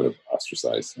definitely would have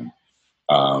ostracized him.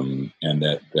 And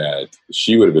that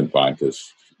she would have been fine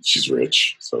because she's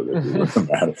rich, so that it wouldn't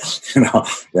matter,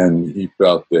 And he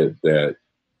felt that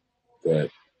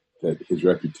his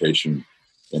reputation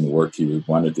and the work he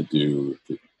wanted to do,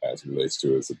 as it relates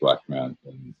to as a Black man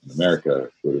in America,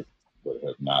 would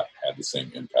have not had the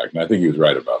same impact. And I think he was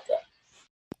right about that.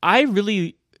 I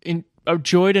really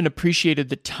enjoyed and appreciated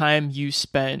the time you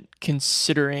spent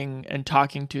considering and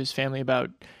talking to his family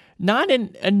about, not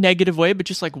in a negative way, but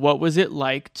just like, what was it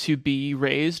like to be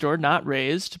raised or not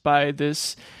raised by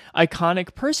this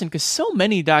iconic person? Because so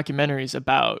many documentaries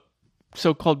about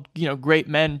so-called, great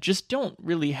men just don't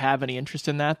really have any interest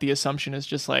in that. The assumption is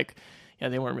just like,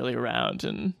 they weren't really around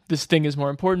and this thing is more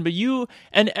important. But you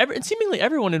and seemingly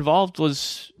everyone involved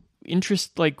was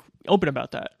open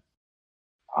about that.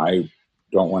 I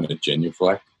don't want to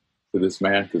genuflect to this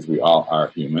man, because we all are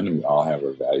human and we all have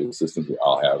our value systems, we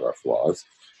all have our flaws.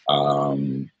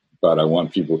 But I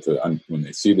want people to, when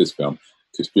they see this film,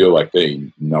 to feel like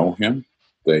they know him,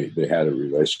 they had a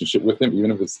relationship with him,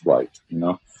 even if it's light,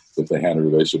 that they had a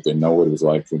relationship. They know what it was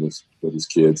like with his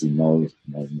kids. He knows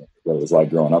what it was like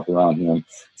growing up around him.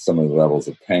 Some of the levels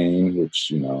of pain,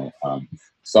 which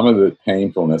some of the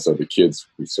painfulness of the kids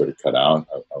we sort of cut out.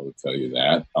 I would tell you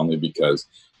that, only because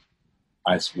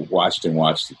I watched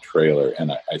the trailer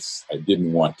and I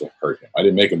didn't want to hurt him. I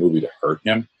didn't make a movie to hurt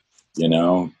him,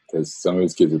 because some of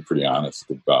his kids are pretty honest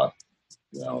about,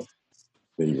 that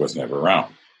he wasn't ever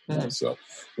around. So,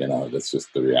 that's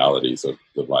just the realities of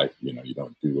the life. You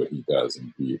don't do what he does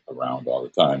and be around all the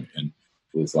time. And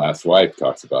his last wife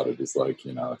talks about it. It's like,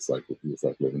 it's like he's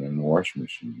like living in a washing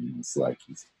machine. It's like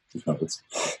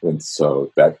and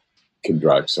so that can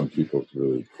drive some people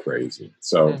really crazy.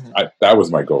 So that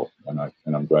was my goal, and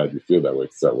I'm glad you feel that way,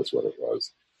 because that was what it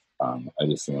was. I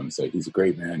just want to say he's a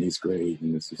great man. He's great,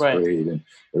 and this is great, and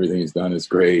everything he's done is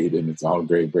great, and it's all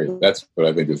great. That's what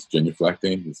I think is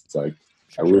genuflecting. It's like,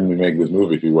 I wouldn't be making this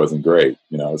movie if he wasn't great,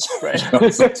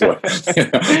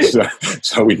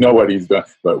 So we know what he's done,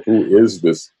 but who is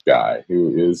this guy?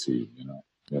 Who is he?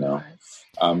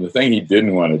 The thing he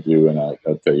didn't want to do, and I'll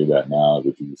tell you that now,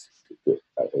 that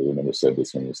I never said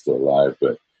this when he was still alive,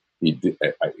 but he did.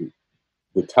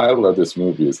 The title of this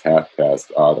movie is Half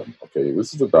Past Autumn. Okay,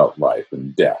 this is about life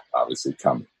and death, obviously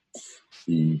coming.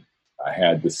 I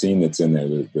had the scene that's in there.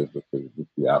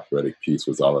 The operatic piece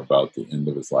was all about the end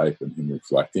of his life and him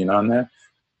reflecting on that.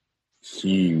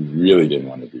 He really didn't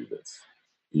want to do this.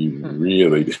 He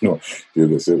really didn't want to do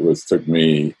this. It took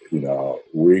me,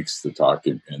 weeks to talk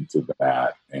him into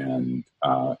that, and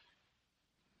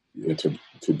to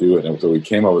do it. And so I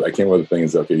came up with the thing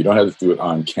is, okay, you don't have to do it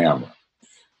on camera.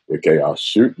 Okay, I'll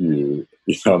shoot you,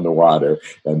 in the water,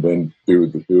 and then do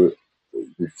it,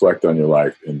 reflect on your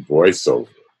life in voiceover.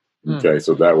 Okay,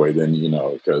 so that way, then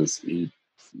because it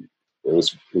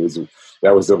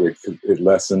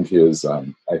lessened his,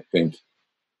 I think,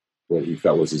 what he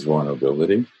felt was his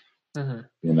vulnerability.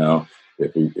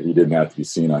 If he didn't have to be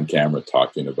seen on camera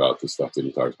talking about the stuff that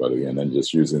he talks about again, and then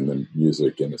just using the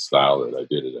music in the style that I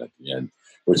did it at the end,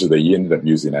 which they ended up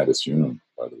using at his funeral,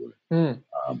 by the way.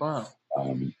 Wow.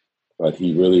 But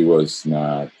he really was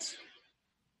not.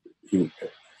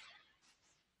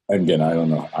 Again, I don't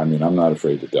know. I mean, I'm not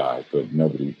afraid to die, but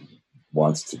nobody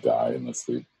wants to die unless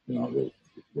they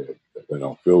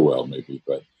don't feel well, maybe.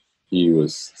 But he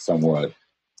was somewhat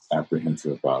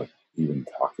apprehensive about even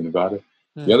talking about it.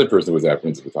 The other person who was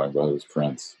apprehensive about talking about it was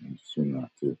Prince. I'm assuming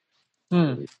that too.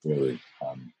 Really,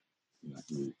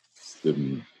 he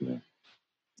didn't,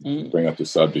 bring up the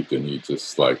subject, and he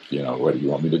just like, what do you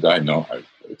want me to die? No,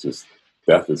 it's just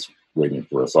death is waiting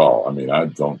for us all. I mean, I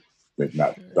don't think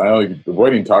not. I only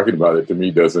avoiding talking about it to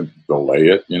me doesn't delay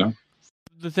it.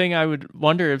 The thing I would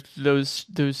wonder if those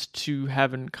two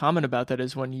have in common about that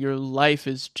is when your life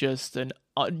is just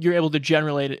you're able to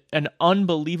generate an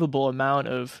unbelievable amount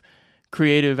of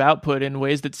creative output in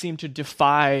ways that seem to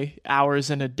defy hours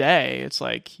in a day. It's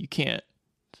like you can't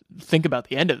think about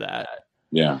the end of that.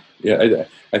 Yeah.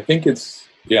 I think it's.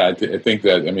 Yeah, I think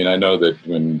that. I mean, I know that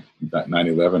when that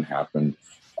 9/11 happened,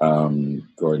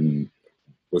 Gordon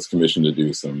was commissioned to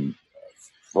do some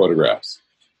photographs,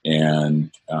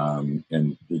 and now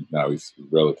he's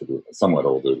relatively somewhat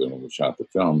older than when we shot the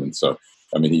film, and so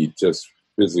I mean, he just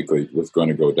physically was going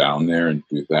to go down there and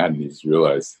do that, and he's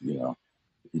realized,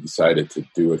 he decided to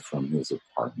do it from his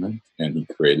apartment, and he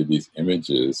created these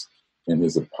images in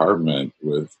his apartment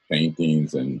with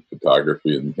paintings and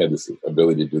photography, and he had this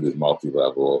ability to do this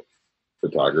multi-level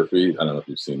photography. I don't know if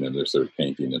you've seen them. They're sort of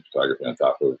painting and photography on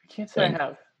top of. Can't say I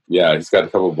have. Yeah, he's got a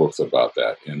couple of books about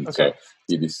that, and so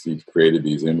he created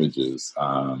these images,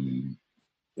 and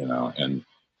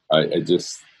I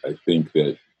think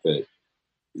that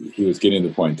he was getting to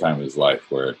the point in time in his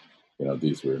life where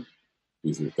these were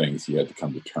things he had to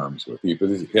come to terms with.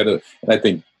 And I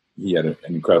think he had an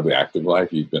incredibly active life.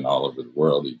 He'd been all over the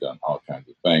world. He'd done all kinds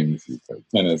of things. He played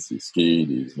tennis. He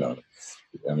skied.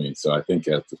 So I think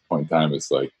at this point in time,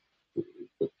 it's like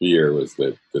the fear was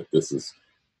that this is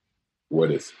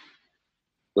what's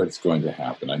going to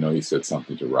happen. I know he said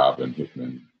something to Robin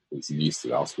Hickman, his niece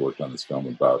that also worked on this film,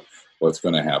 about what's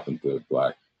going to happen to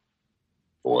black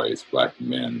boys, black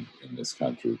men in this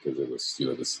country, because it was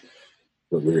this.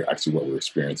 What we're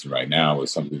experiencing right now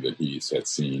was something that he had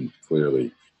seen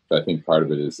clearly. But I think part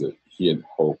of it is that he had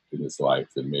hoped in his life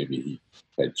that maybe he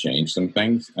had changed some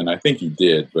things, and I think he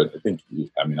did. But I think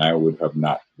I would have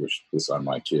not wished this on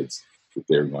my kids that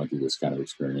they were going through this kind of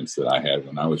experience that I had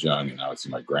when I was young, and now I see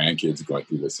my grandkids going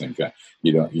through the same kind.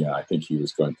 I think he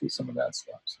was going through some of that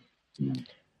stuff. So,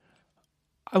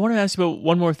 I want to ask you about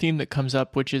one more theme that comes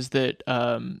up, which is that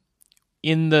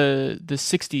in the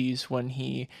 60s, when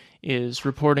he is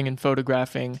reporting and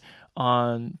photographing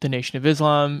on the Nation of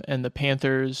Islam and the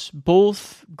Panthers,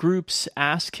 both groups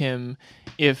ask him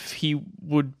if he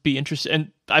would be interested.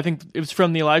 And I think it was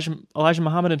from the Elijah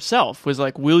Muhammad himself, was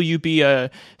like, will you be a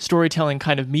storytelling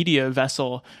kind of media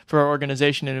vessel for our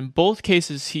organization? And in both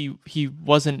cases, he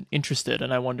wasn't interested.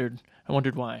 And I wondered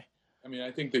why. I mean,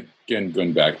 I think that, again,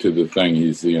 going back to the thing,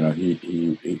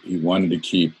 he wanted to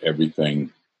keep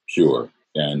everything pure,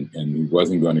 and he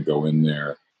wasn't going to go in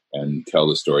there and tell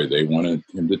the story they wanted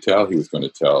him to tell. He was going to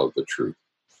tell the truth.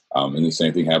 And the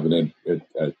same thing happened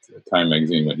at Time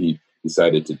Magazine when he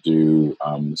decided to do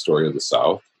the story of the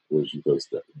South, which he goes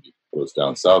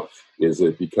down south. Is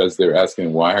it because they're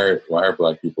asking why are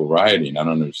Black people rioting? I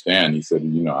don't understand. He said,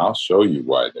 I'll show you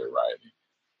why they're rioting.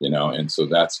 And so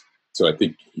I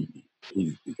think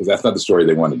because that's not the story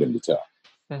they wanted him to tell.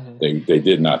 Mm-hmm. They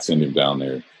did not send him down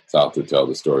there south to tell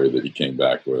the story that he came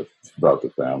back with about the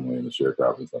family and the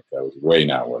sharecropping and stuff. That was way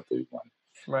not what they wanted.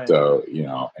 Right. So,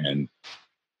 and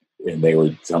they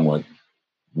were somewhat,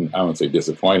 I won't say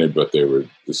disappointed, but they were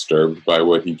disturbed by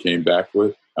what he came back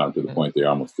with, to the point they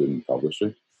almost didn't publish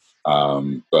it.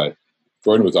 But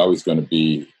Gordon was always going to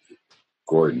be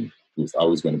Gordon. He was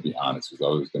always going to be honest. He was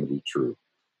always going to be true,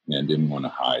 and didn't want to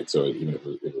hide. So even if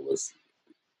it was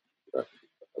a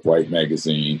white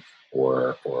magazine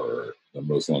or the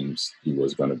Muslims, he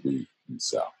was going to be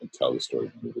himself and tell the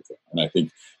story. And I think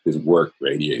his work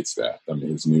radiates that. I mean,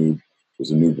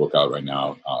 there's a new book out right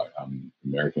now,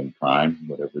 American Crime,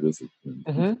 whatever it is.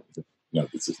 Mm-hmm.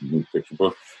 This is a new picture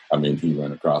book. I mean, he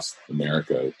went across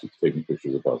America taking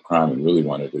pictures about crime and really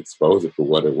wanted to expose it for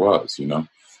what it was, and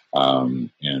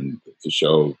to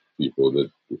show people that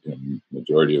the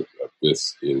majority of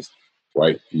this is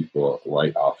white people,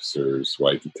 white officers,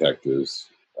 white detectives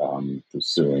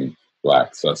pursuing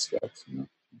Black suspects.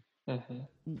 Mm-hmm.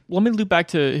 Let me loop back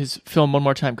to his film one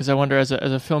more time, because I wonder, as a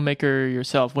filmmaker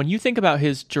yourself, when you think about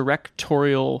his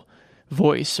directorial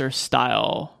voice or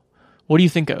style, what do you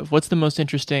think of? What's the most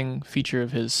interesting feature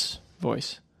of his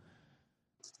voice?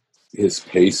 His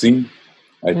pacing.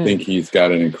 I think he's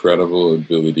got an incredible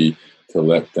ability to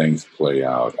let things play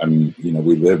out. I mean,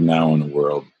 we live now in a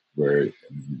world where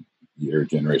your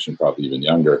generation, probably even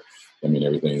younger, I mean,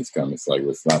 everything is coming. It's like,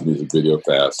 it's not music video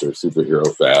fast or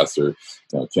superhero fast or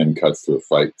 10 cuts to a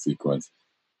fight sequence.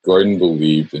 Gordon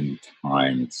believed in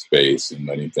time and space and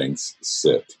letting things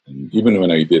sit. And even when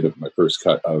I did my first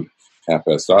cut of Half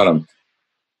Past Autumn,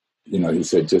 he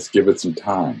said, just give it some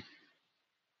time.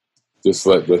 Just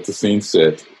let the scene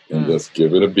sit and just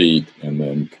give it a beat. And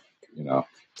then,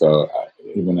 so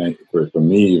for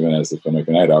me, even as a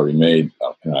filmmaker, I'd already made,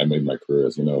 I made my career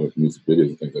as, with music videos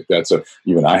and things like that. So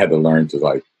even I had to learn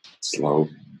to slow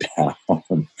down.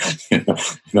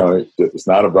 It's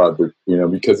not about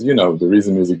because the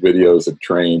reason music videos are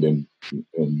trained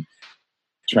and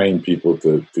train people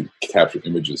to capture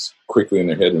images quickly in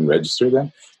their head and register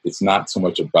them. It's not so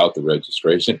much about the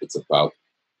registration. It's about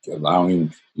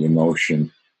allowing the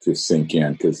emotion to sink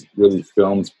in, because really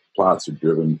films plots are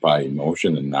driven by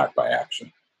emotion and not by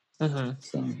action. Mm-hmm.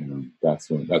 So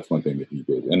that's one thing that he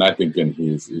did, and I think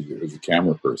he's a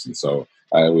camera person. So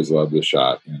I always loved the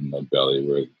shot in the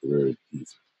belly where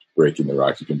he's breaking the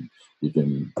rocks. You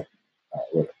can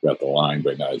what I've got the line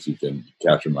right now is you can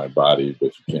capture my body,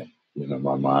 but you can't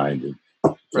my mind. And,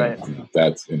 right.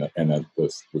 That's and that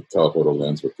the telephoto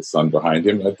lens with the sun behind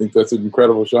him. I think that's an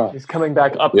incredible shot. He's coming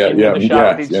back up into the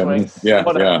shot with each swing.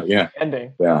 Yeah.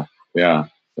 Ending. Yeah.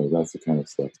 So that's the kind of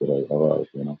stuff that I love,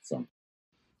 So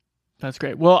that's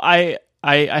great. Well, I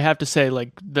have to say,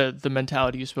 the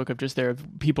mentality you spoke of just there,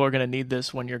 of people are going to need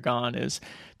this when you're gone, is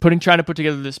trying to put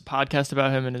together this podcast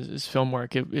about him and his film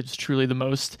work. It's truly the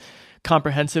most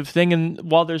comprehensive thing. And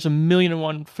while there's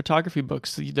 1,000,001 photography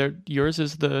books, yours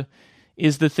is the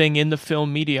thing in the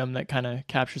film medium that kind of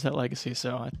captures that legacy.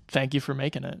 So I thank you for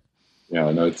making it.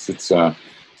 Yeah, no, it's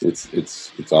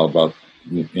all about,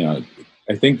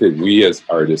 I think that we as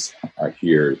artists are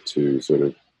here to sort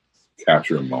of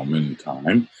capture a moment in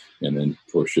time and then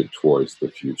push it towards the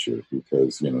future,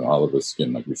 because all of us,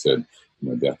 like we said,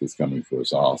 death is coming for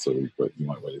us all. So what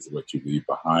you leave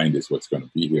behind is what's going to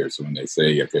be here. So when they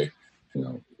say, okay,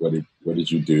 what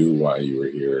did you do while you were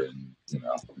here in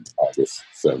August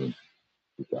 7th,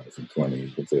 2020, you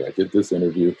can say, I did this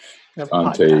interview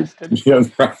on tape. Yeah,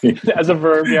 right. As a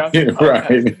verb, yeah.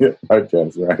 Right.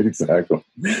 Podcast, right, exactly.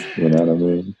 You know what I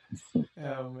mean?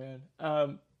 Oh, man.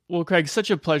 Well, Craig, such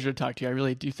a pleasure to talk to you. I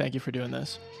really do thank you for doing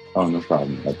this. Oh, no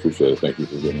problem. I appreciate it. Thank you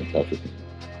for getting in touch with me.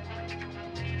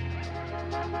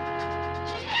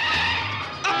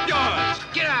 Up yours!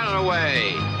 Get out of the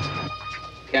way!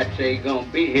 Cat say he's gonna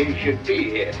be here, he should be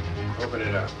here. Open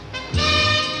it up.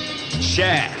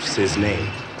 Shaft's his name.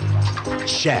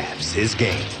 Shaft's his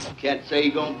game. Cat say he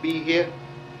gonna be here,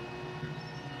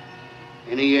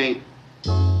 and he ain't.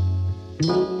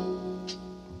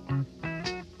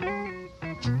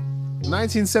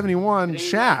 1971,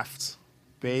 Shaft,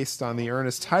 based on the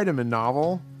Ernest Tiedemann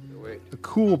novel. The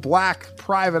cool black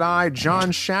private eye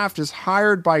John Shaft is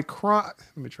hired by crime.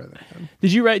 Let me try that again. Do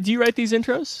you write these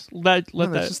intros? That's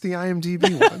just the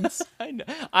IMDb ones.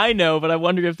 I know, but I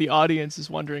wonder if the audience is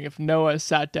wondering if Noah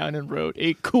sat down and wrote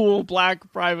a cool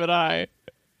black private eye.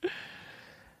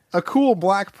 A cool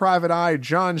black private eye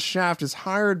John Shaft is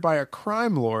hired by a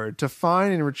crime lord to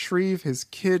find and retrieve his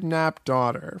kidnapped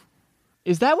daughter.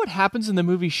 Is that what happens in the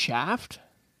movie Shaft?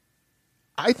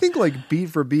 I think, like, beat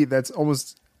for beat, that's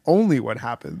almost only what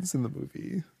happens in the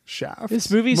movie Shaft.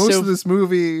 Most of this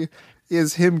movie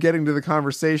is him getting to the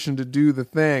conversation to do the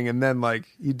thing, and then, like,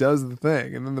 he does the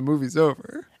thing, and then the movie's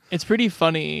over. It's pretty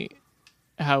funny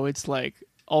how it's like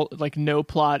no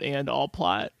plot and all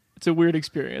plot. It's a weird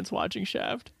experience watching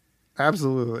Shaft.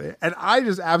 Absolutely. And I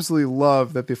just absolutely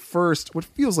love that the first, what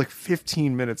feels like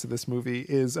 15 minutes of this movie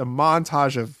is a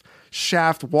montage of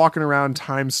Shaft walking around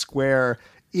Times Square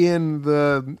in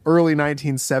the early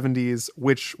 1970s,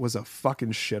 which was a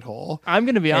fucking shithole. I'm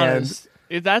going to be honest.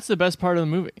 That's the best part of the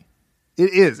movie.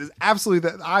 It is. It's absolutely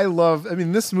that. I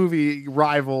mean, this movie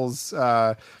rivals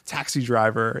Taxi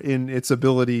Driver in its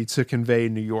ability to convey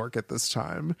New York at this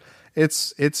time.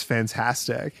 It's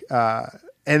fantastic.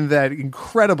 And that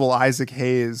incredible Isaac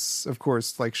Hayes, of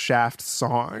course, like Shaft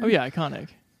song. Oh yeah, iconic,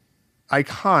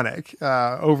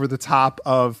 over the top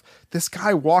of this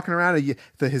guy walking around.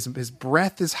 His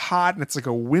breath is hot, and it's like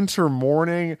a winter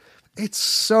morning. It's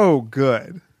so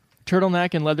good.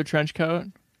 Turtleneck and leather trench coat.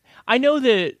 I know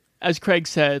that, as Craig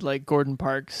said, like Gordon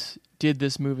Parks did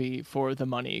this movie for the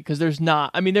money, because there's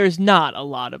not a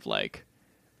lot of, like,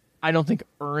 I don't think,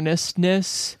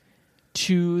 earnestness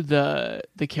to the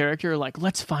character. Like,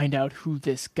 let's find out who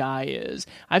this guy is.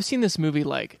 I've seen this movie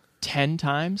like 10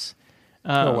 times.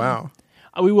 Oh wow.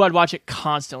 We would watch it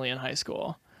constantly in high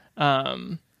school,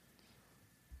 because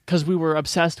we were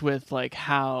obsessed with, like,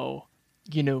 how,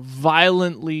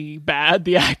 violently bad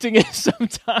the acting is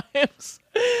sometimes.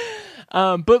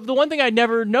 But the one thing I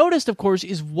never noticed, of course,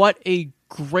 is what a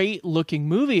great looking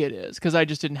movie it is, because I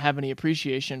just didn't have any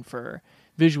appreciation for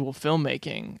visual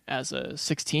filmmaking as a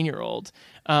 16-year-old.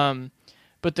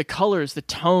 But the colors, the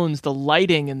tones, the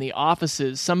lighting in the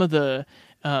offices, some of the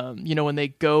when they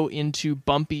go into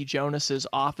Bumpy Jonas's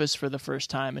office for the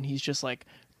first time, and he's just like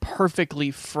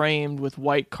perfectly framed with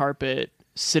white carpet,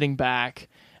 sitting back.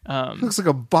 He looks like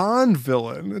a Bond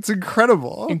villain. It's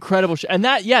incredible. And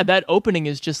that opening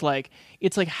is just like,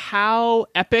 it's like how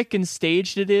epic and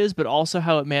staged it is, but also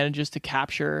how it manages to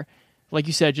capture, like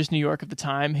you said, just New York at the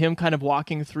time. Him kind of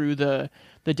walking through the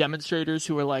demonstrators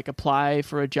who were like, apply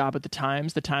for a job at the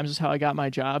Times. The Times is how I got my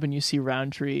job. And you see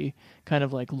Roundtree kind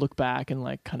of like look back and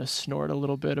like kind of snort a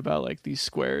little bit about like these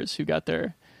squares who got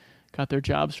their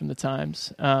jobs from the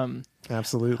Times.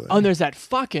 Absolutely. Oh, and there's that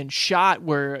fucking shot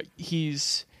where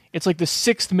it's like the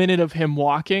 6th minute of him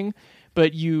walking,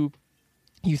 but you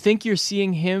think you're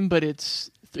seeing him, but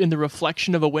it's in the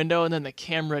reflection of a window, and then the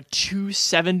camera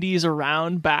 270s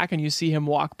around back, and you see him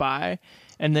walk by,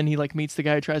 and then he like meets the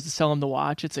guy who tries to sell him the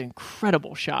watch. It's an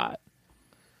incredible shot.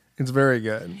 It's very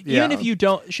good. Even if you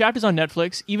don't, Shaft is on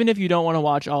Netflix. Even if you don't want to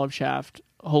watch all of Shaft,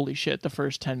 holy shit, the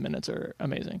first 10 minutes are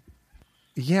amazing.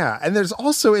 Yeah, and there's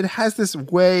also, it has this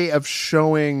way of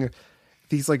showing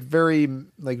these like very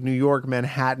like New York,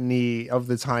 Manhattan-y of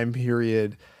the time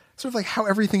period, sort of like how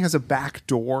everything has a back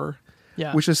door.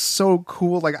 Yeah. Which is so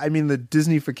cool. Like, I mean, the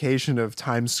Disneyfication of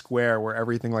Times Square, where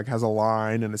everything like has a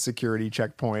line and a security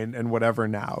checkpoint and whatever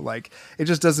now. Like, it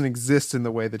just doesn't exist in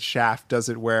the way that Shaft does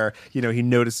it, where, he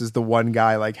notices the one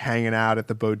guy like hanging out at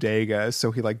the bodega.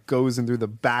 So he like goes in through the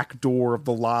back door of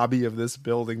the lobby of this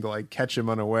building to like catch him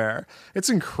unaware. It's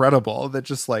incredible that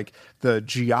just like the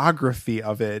geography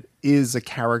of it is a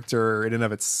character in and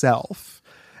of itself.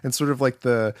 And sort of like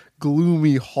the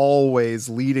gloomy hallways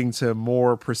leading to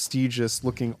more prestigious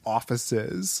looking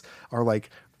offices are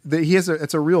like,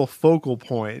 it's a real focal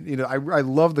point. I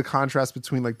love the contrast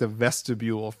between like the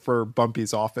vestibule for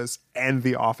Bumpy's office and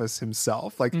the office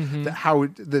himself. Like how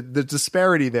the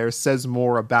disparity there says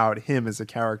more about him as a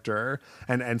character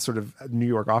and sort of New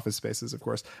York office spaces, of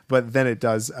course. But then it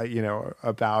does,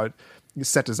 about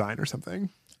set design or something.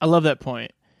 I love that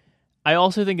point. I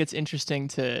also think it's interesting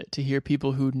to hear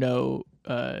people who know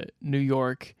New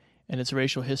York and its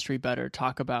racial history better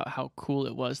talk about how cool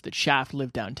it was that Shaft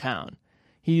lived downtown.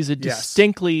 He's a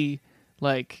distinctly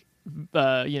like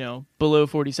below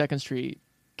 42nd Street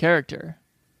character.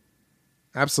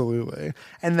 Absolutely.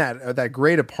 And that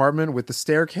great apartment with the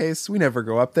staircase, we never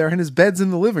go up there, and his bed's in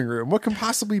the living room. What can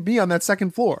possibly be on that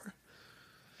second floor?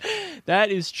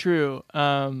 That is true.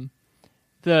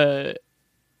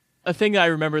 A thing I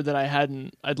remember that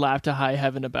I'd laughed to high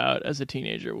heaven about as a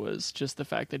teenager was just the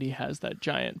fact that he has that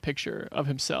giant picture of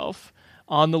himself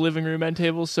on the living room end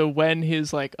table. So when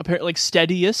his apparently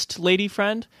steadiest lady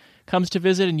friend comes to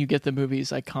visit, and you get the movie's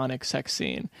iconic sex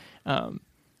scene,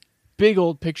 big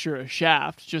old picture of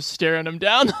Shaft just staring him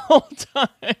down the whole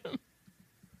time.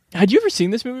 Had you ever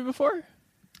seen this movie before?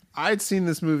 I'd seen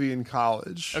this movie in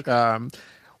college. Okay.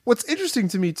 What's interesting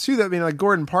to me too, that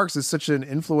Gordon Parks is such an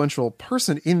influential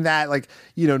person in that,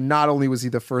 not only was he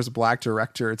the first black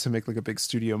director to make a big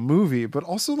studio movie, but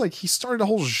also he started a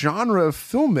whole genre of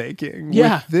filmmaking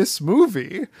with this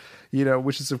movie,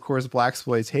 which is of course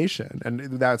blaxploitation, and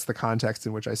that's the context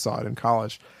in which I saw it in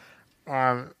college.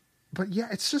 But yeah,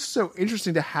 it's just so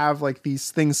interesting to have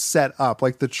these things set up,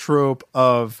 the trope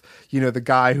of, the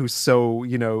guy who's so,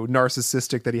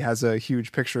 narcissistic that he has a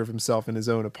huge picture of himself in his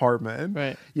own apartment.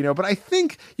 Right. But I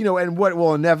think, and what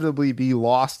will inevitably be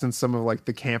lost in some of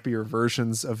the campier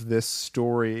versions of this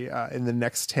story in the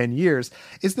next 10 years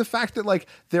is the fact that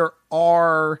there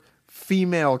are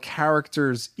female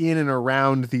characters in and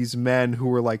around these men who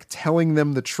were telling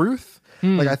them the truth.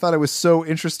 I thought it was so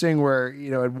interesting where,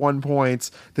 at one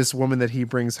point, this woman that he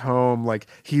brings home,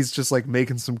 he's just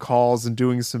making some calls and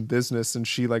doing some business, and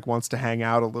she wants to hang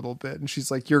out a little bit. And she's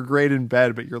like, you're great in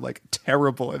bed, but you're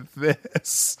terrible at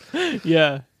this.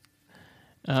 Yeah.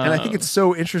 And I think it's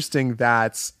so interesting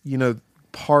that,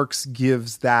 Parks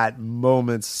gives that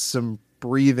moment some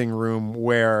breathing room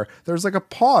where there's a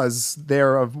pause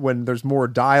there of when there's more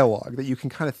dialogue that you can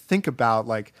kind of think about,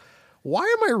 why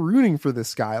am I rooting for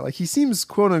this guy? He seems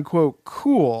quote unquote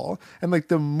cool, and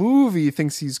the movie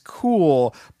thinks he's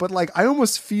cool, but I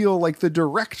almost feel the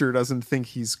director doesn't think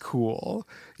he's cool.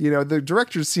 The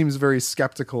director seems very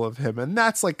skeptical of him, and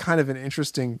that's kind of an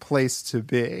interesting place to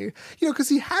be. Because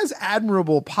he has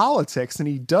admirable politics and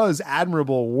he does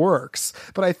admirable works,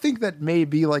 but I think that may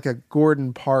be a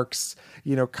Gordon Parks,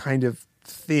 kind of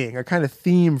thing, a kind of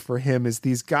theme for him is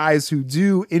these guys who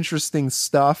do interesting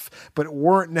stuff but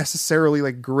weren't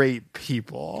necessarily great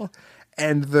people,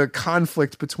 and the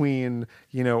conflict between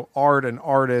art and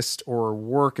artist or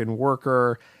work and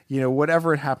worker,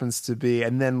 whatever it happens to be,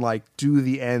 and then do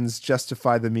the ends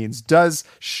justify the means? Does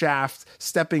Shaft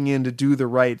stepping in to do the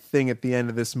right thing at the end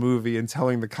of this movie and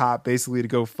telling the cop basically to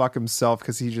go fuck himself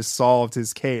because he just solved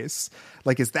his case,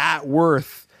 is that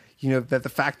worth that the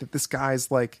fact that this guy's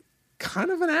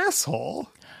kind of an asshole?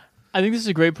 I think this is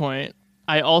a great point.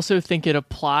 I also think it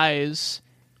applies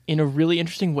in a really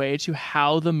interesting way to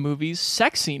how the movie's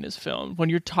sex scene is filmed. When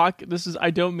you're talking,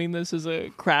 I don't mean this as a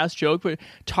crass joke, but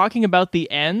talking about the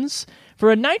ends for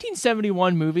a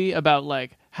 1971 movie about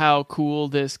how cool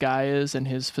this guy is and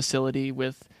his facility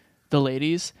with the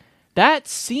ladies, that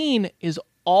scene is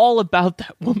all about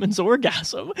that woman's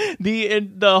orgasm.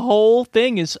 The whole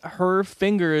thing is her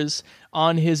fingers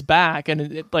on his back,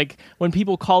 and when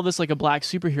people call this a black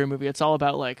superhero movie, it's all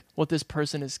about what this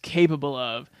person is capable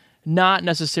of, not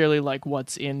necessarily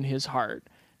what's in his heart,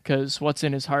 because what's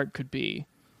in his heart could be,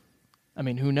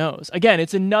 who knows? Again,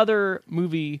 it's another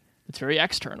movie that's very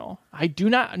external. I do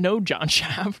not know John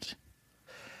Shaft.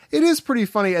 It is pretty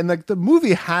funny, and the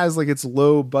movie has its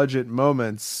low budget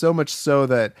moments, so much so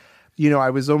that I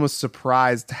was almost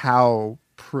surprised how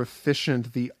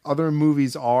proficient the other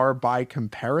movies are by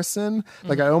comparison.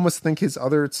 I almost think his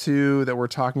other two that we're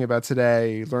talking about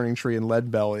today, Learning Tree and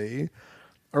Leadbelly,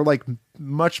 are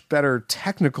much better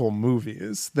technical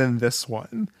movies than this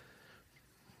one.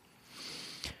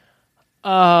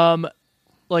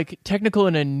 Technical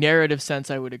in a narrative sense,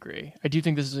 I would agree. I do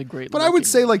think this is a great. But I would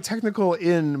say technical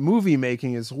in movie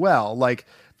making as well.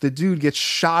 The dude gets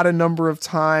shot a number of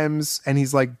times and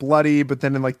he's bloody, but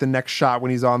then in the next shot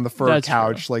when he's on the fur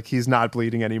couch, true. He's not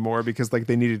bleeding anymore because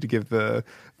they needed to give the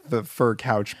fur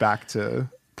couch back to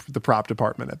the prop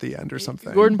department at the end or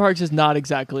something. Gordon Parks is not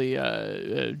exactly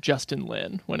Justin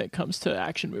Lin when it comes to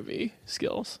action movie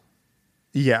skills.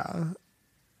 Yeah.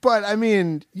 But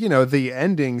the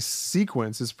ending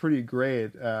sequence is pretty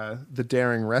great. The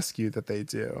daring rescue that they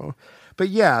do. But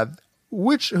yeah,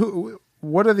 what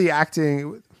are the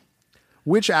acting?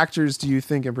 Which actors do you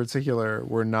think in particular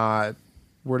were not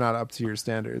we're not up to your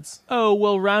standards. Oh,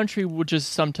 well, Roundtree would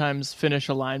just sometimes finish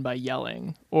a line by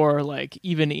yelling, or like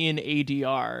even in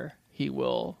ADR, he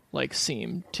will like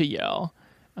seem to yell.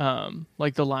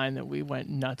 Like the line that we went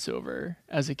nuts over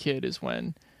as a kid is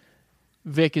when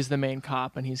Vic is the main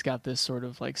cop and he's got this sort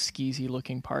of like skeezy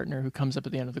looking partner who comes up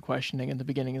at the end of the questioning and the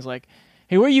beginning is like,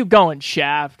 "Hey, where you going,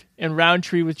 Shaft?" And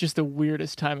Roundtree with just the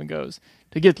weirdest time and goes,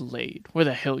 "To get laid. Where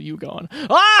the hell you going?"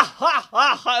 Ah, ha,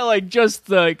 ha, ha. Like just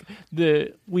like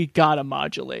we gotta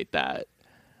modulate that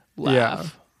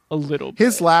laugh a little bit.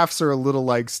 His laughs are a little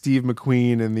like Steve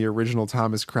McQueen in the original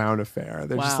Thomas Crown Affair.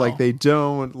 They're just like, they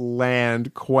don't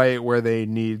land quite where they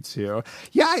need to.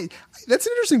 Yeah, that's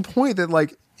an interesting point that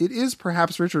like, it is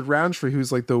perhaps Richard Roundtree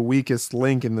who's like the weakest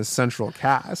link in the central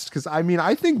cast. Because I mean,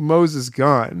 I think Moses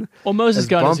Gunn. Well, Moses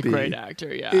Gunn Bumpy, is a great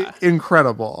actor, yeah.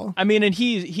 Incredible. I mean, and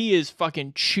he is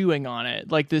fucking chewing on it.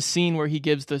 Like this scene where he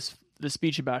gives the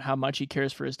speech about how much he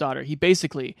cares for his daughter. He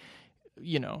basically,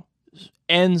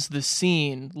 ends the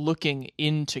scene looking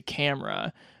into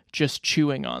camera, just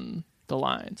chewing on the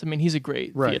lines. I mean, he's a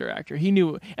great theater actor. He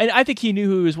knew, and I think he knew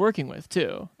who he was working with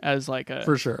too, as like a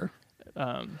for sure.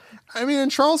 I mean,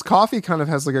 and Charles Coffey kind of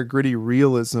has like a gritty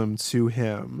realism to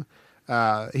him.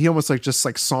 He almost like just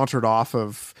like sauntered off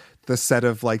of the set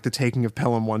of like the taking of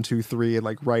Pelham 1, 2, 3 and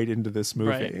like right into this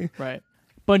movie. Right.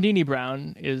 Bundini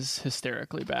Brown is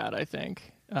hysterically bad, I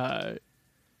think.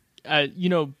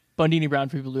 Bundini Brown,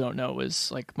 for people who don't know,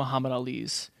 was like Muhammad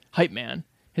Ali's hype man,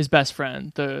 his best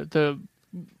friend, the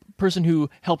person who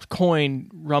helped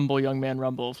coin Rumble, Young Man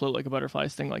Rumble, Float Like a Butterfly,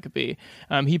 Sting Like a Bee.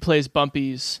 He plays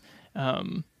Bumpy's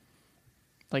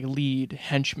like lead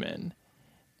henchman,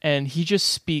 and he just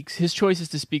speaks. His choice is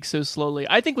to speak so slowly.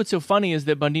 I think what's so funny is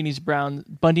that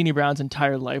Bundini Brown's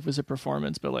entire life was a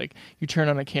performance, but like you turn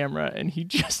on a camera and he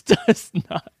just does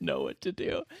not know what to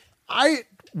do. I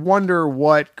wonder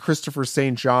what Christopher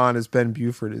St. John as Ben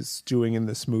Buford is doing in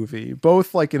this movie,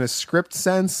 both like in a script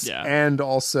sense and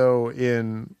also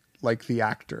in like the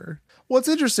actor. Well, it's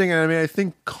interesting. And I mean, I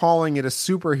think calling it a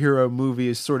superhero movie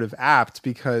is sort of apt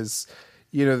because,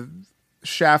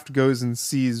 Shaft goes and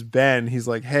sees Ben. He's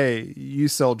like, "Hey, you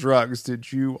sell drugs.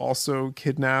 Did you also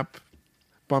kidnap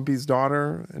Bumpy's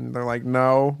daughter?" And they're like,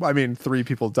 "No." I mean, 3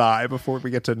 people die before we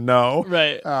get to know.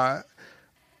 Right.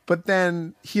 But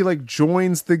then he like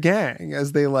joins the gang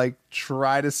as they like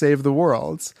try to save the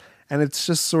world. And it's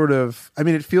just sort of, I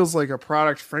mean, it feels like a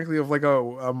product, frankly, of like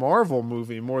a Marvel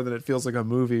movie more than it feels like a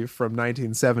movie from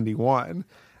 1971.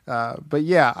 But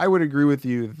yeah, I would agree with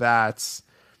you that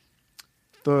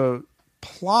the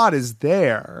plot is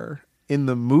there in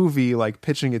the movie, like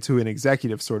pitching it to an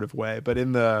executive sort of way. But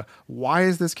in the, why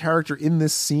is this character in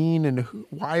this scene and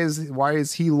why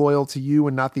is he loyal to you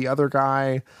and not the other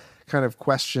guy kind of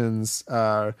questions,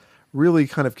 really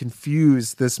kind of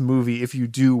confuse this movie if you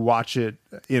do watch it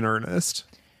in earnest.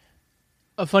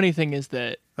 A funny thing is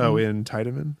that in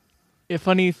Tiedemann? A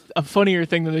funnier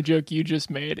thing than the joke you just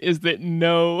made is that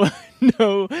no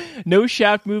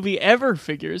Shaft movie ever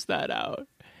figures that out.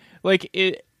 Like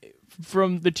it,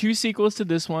 from the 2 sequels to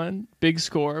this one, Big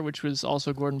Score, which was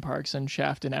also Gordon Parks, and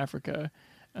Shaft in Africa,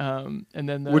 and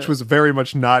then which was very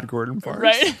much not Gordon Parks,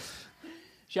 right?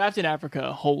 Shaft in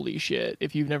Africa, holy shit.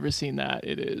 If you've never seen that,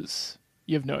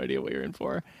 you have no idea what you're in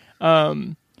for.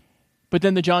 But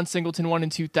then the John Singleton one in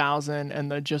 2000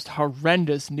 and the just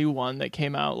horrendous new one that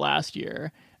came out last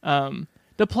year.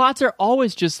 The plots are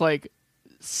always just like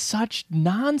such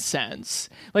nonsense.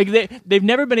 Like they've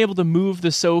never been able to move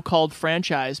the so-called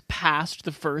franchise past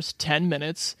the first 10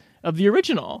 minutes of the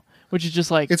original, which is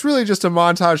just like... It's really just a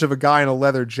montage of a guy in a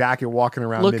leather jacket walking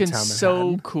around looking Midtown so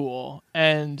Manhattan. Cool.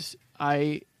 And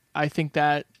I think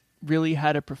that really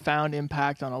had a profound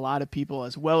impact on a lot of people,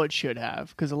 as well it should have,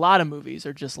 because a lot of movies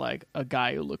are just like a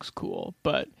guy who looks cool.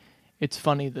 But it's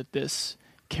funny that this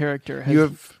character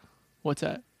has... What's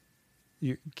that?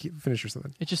 You finish your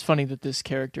sentence. It's just funny that this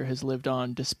character has lived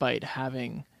on despite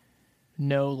having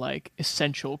no like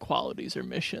essential qualities or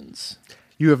missions.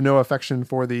 You have no affection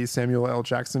for the Samuel L.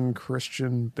 Jackson,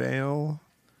 Christian Bale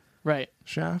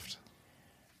Shaft?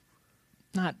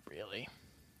 Not really.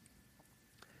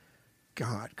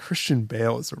 God, Christian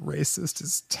Bale as a racist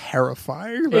is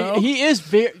terrifying, though. He is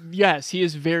he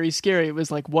is very scary. It was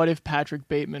like, what if Patrick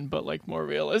Bateman, but like more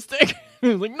realistic? He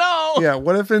was like, no! Yeah,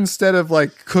 what if instead of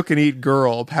like cook and eat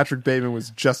girl, Patrick Bateman was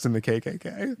just in the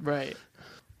KKK? Right.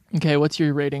 Okay, what's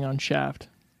your rating on Shaft?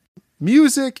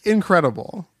 Music,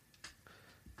 incredible.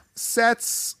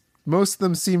 Sets, most of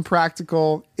them seem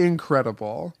practical,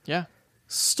 incredible. Yeah.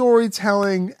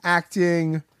 Storytelling,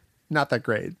 acting, not that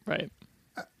great. Right.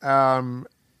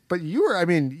 But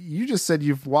you just said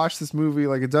you've watched this movie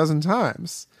like a dozen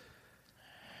times.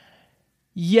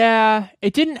 Yeah,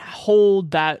 it didn't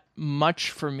hold that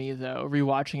much for me though.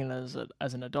 Rewatching it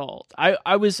as an adult,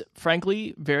 I was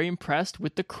frankly very impressed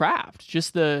with the craft.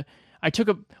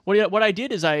 What I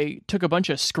did is I took a bunch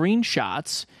of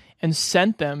screenshots and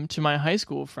sent them to my high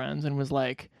school friends and was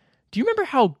like, "Do you remember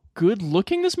how good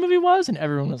looking this movie was?" And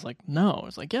everyone was like, "No."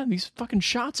 It's like, "Yeah, these fucking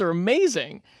shots are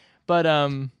amazing." But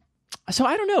so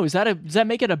I don't know. Does that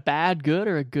make it a bad good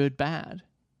or a good bad?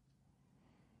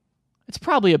 It's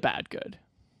probably a bad good.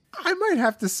 I might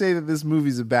have to say that this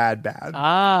movie's a bad.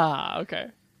 Ah, okay.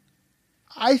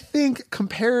 I think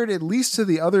compared at least to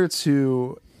the other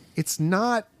two, it's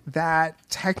not that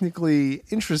technically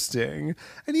interesting.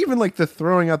 And even like the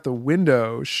throwing out the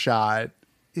window shot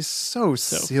is so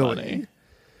silly. Funny.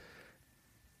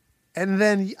 And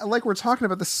then, like we're talking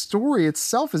about, the story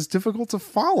itself is difficult to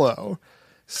follow.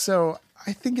 So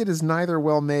I think it is neither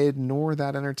well made nor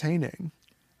that entertaining.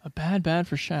 A bad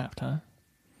for Shaft, huh?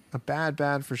 A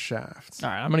bad for Shaft. All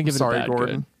right, I'm going to give it a bad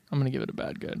Gordon. good. I'm going to give it a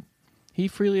bad good. He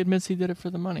freely admits he did it for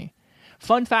the money.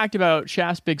 Fun fact about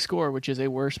Shaft's big score, which is a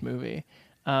worse movie.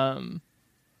 Gordon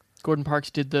Parks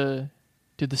did the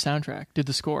soundtrack, did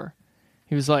the score.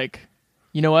 He was like,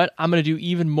 you know what? I'm going to do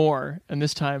even more, and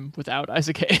this time without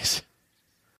Isaac Hayes.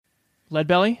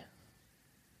 Leadbelly?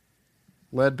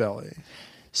 Leadbelly.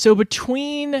 So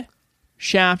between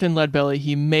Shaft and Leadbelly,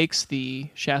 he makes the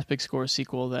Shaft Big Score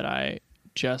sequel that I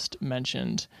just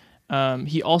mentioned.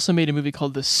 He also made a movie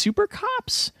called The Super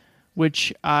Cops,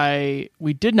 which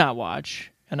we did not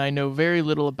watch, and I know very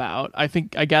little about. I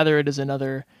gather it is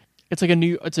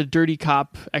it's a dirty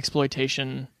cop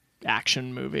exploitation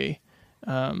action movie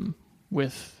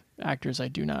with actors I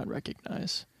do not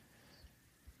recognize.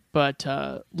 But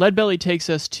Leadbelly takes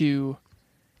us to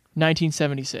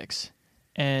 1976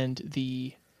 and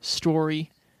the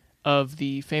story of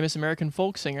the famous American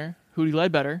folk singer Hootie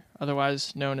Ledbetter,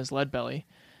 otherwise known as Leadbelly,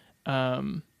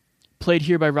 played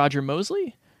here by Roger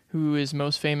Mosley, who is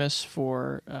most famous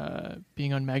for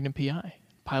being on Magnum P.I.,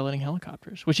 piloting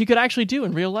helicopters, which he could actually do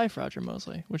in real life, Roger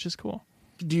Mosley, which is cool.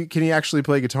 Can he actually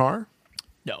play guitar?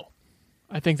 No.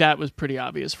 I think that was pretty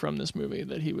obvious from this movie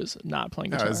that he was not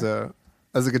playing guitar.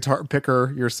 As a guitar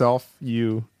picker yourself,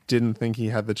 you didn't think he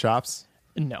had the chops?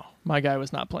 No, my guy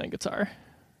was not playing guitar.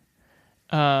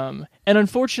 And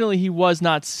unfortunately, he was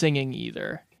not singing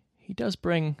either. He does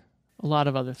bring a lot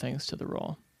of other things to the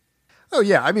role. Oh,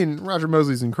 yeah. I mean, Roger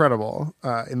Mosley's incredible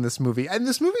in this movie. And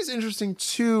this movie's interesting,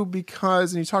 too,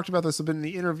 because, and you talked about this a bit in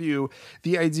the interview,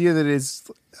 the idea that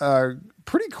it's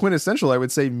pretty quintessential, I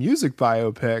would say, music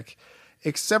biopic,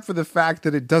 except for the fact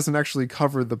that it doesn't actually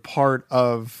cover the part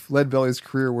of Leadbelly's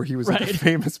career where he was like a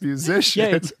famous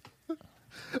musician.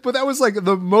 But that was like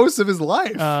the most of his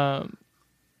life. I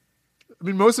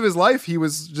mean, most of his life, he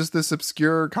was just this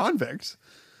obscure convict.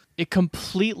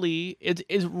 It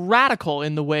is radical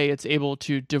in the way it's able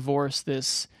to divorce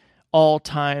this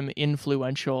all-time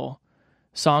influential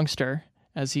songster,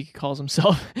 as he calls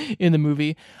himself in the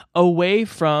movie, away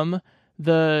from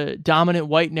the dominant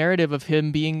white narrative of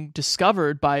him being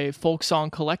discovered by folk song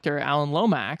collector Alan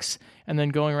Lomax, and then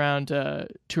going around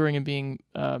touring and being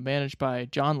managed by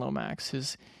John Lomax,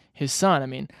 his son. I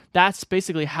mean, that's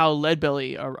basically how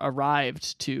Leadbelly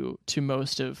arrived to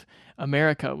most of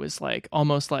America, was like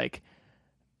almost like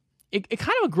it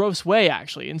kind of a gross way,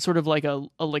 actually, in sort of like a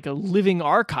living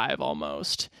archive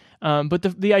almost. But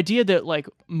the idea that like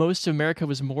most of America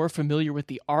was more familiar with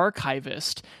the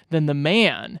archivist than the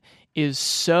man is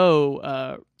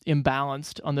so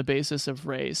imbalanced on the basis of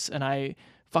race. And I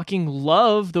fucking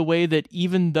love the way that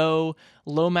even though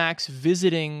Lomax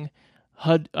visiting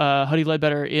Hootie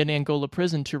Ledbetter in Angola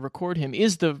prison to record him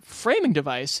is the framing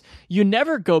device, you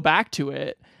never go back to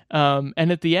it. And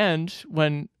at the end,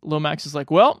 when Lomax is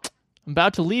like, well, I'm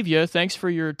about to leave you. Thanks for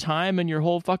your time and your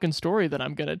whole fucking story that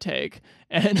I'm going to take.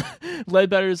 And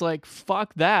Ledbetter's like,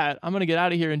 fuck that. I'm going to get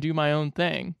out of here and do my own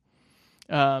thing.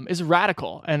 Is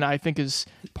radical, and I think is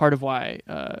part of why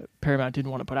Paramount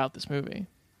didn't want to put out this movie.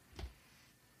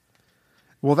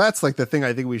 Well, that's like the thing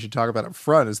I think we should talk about up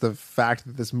front, is the fact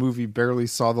that this movie barely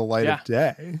saw the light of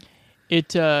day.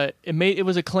 It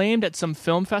was acclaimed at some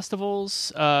film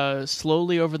festivals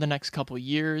slowly over the next couple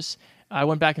years. I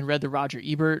went back and read the Roger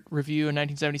Ebert review in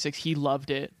 1976. He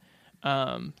loved it.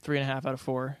 3.5 out of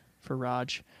 4 for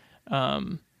Raj.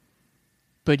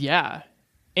 But yeah,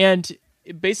 and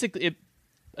it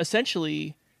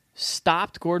essentially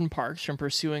stopped Gordon Parks from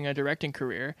pursuing a directing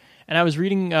career. And I was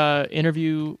reading an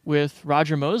interview with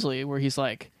Roger Mosley where he's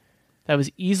like, that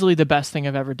was easily the best thing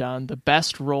I've ever done, the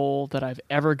best role that I've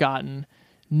ever gotten.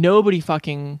 Nobody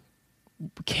fucking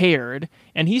cared.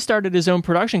 And he started his own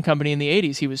production company in the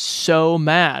 80s. He was so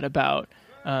mad about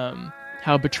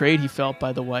how betrayed he felt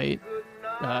by the white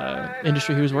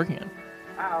industry he was working in.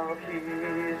 I'll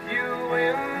kiss you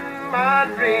in my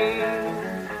dreams.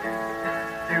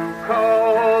 You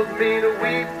cause me to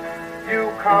weep.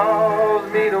 You cause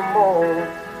me to mourn.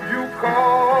 You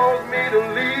cause me to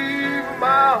leave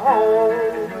my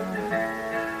home.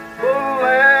 The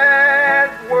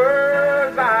last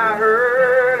words I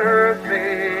heard her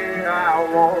say, I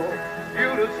want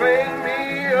you to sing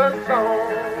me a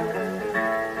song.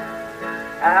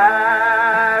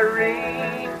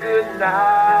 Irene, good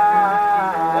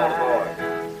night. Boy,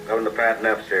 come to Pat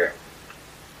Neff's here.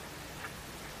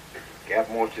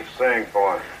 Captain wants you to sing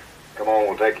for him. Come on,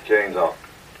 we'll take your chains off.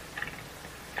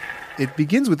 It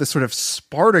begins with this sort of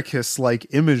Spartacus-like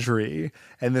imagery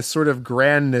and this sort of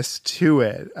grandness to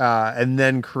it, and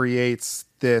then creates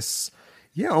this,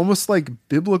 almost like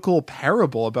biblical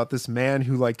parable about this man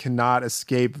who like cannot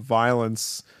escape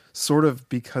violence, sort of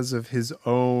because of his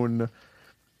own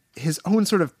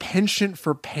sort of penchant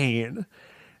for pain.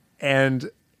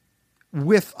 And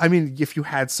if you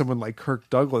had someone like Kirk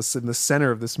Douglas in the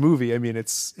center of this movie,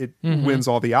 it wins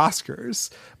all the Oscars.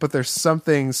 But there's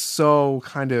something so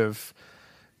kind of,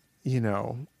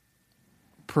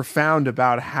 profound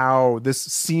about how this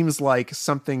seems like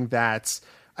something that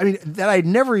I'd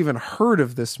never even heard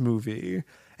of this movie,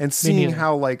 and seeing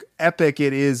how like epic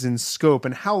it is in scope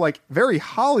and how like very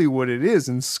Hollywood it is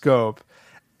in scope,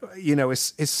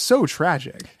 is so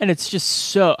tragic. And it's just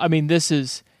so, this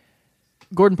is,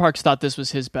 Gordon Parks thought this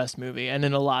was his best movie, and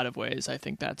in a lot of ways, I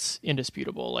think that's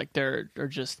indisputable. Like, there are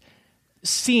just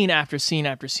scene after scene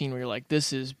after scene where you're like,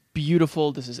 this is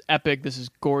beautiful, this is epic, this is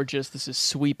gorgeous, this is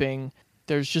sweeping.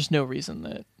 There's just no reason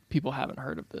that people haven't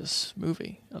heard of this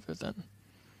movie other than...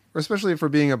 Especially for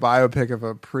being a biopic of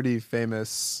a pretty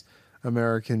famous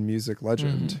American music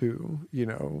legend who,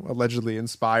 allegedly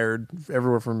inspired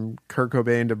everywhere from Kurt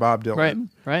Cobain to Bob Dylan.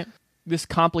 Right. This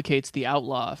complicates the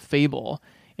outlaw fable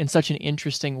in such an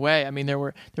interesting way. There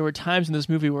were times in this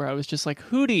movie where I was just like,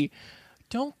 Hootie,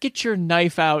 don't get your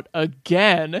knife out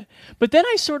again. But then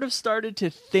I sort of started to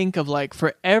think of like,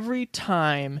 for every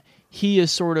time he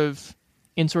is sort of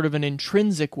in sort of an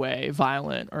intrinsic way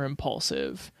violent or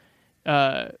impulsive,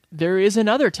 there is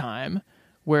another time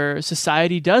where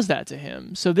society does that to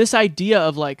him. So this idea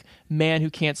of like man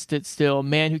who can't sit still,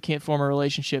 man who can't form a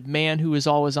relationship, man who is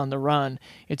always on the run,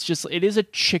 it is a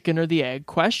chicken or the egg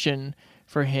question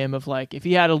for him of like, if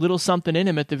he had a little something in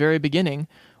him at the very beginning,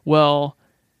 well,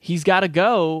 he's got to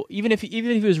go. Even if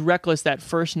he was reckless that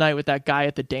first night with that guy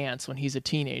at the dance when he's a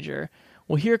teenager,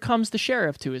 well, here comes the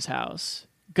sheriff to his house,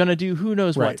 gonna do who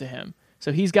knows what to him.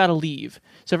 So he's got to leave.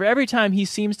 So for every time he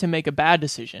seems to make a bad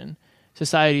decision,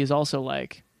 society is also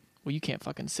like, well, you can't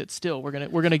fucking sit still. We're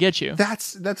gonna get you.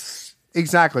 That's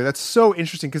exactly. That's so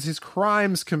interesting because his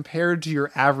crimes compared to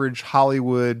your average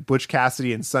Hollywood Butch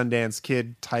Cassidy and Sundance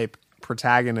Kid type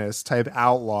protagonist type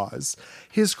outlaws,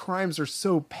 his crimes are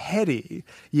so petty,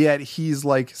 yet he's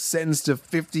like sentenced to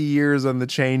 50 years on the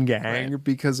chain gang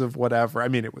because of whatever.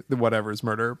 Whatever is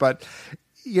murder, but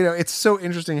it's so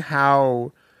interesting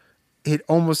how it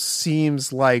almost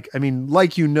seems like,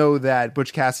 that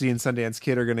Butch Cassidy and Sundance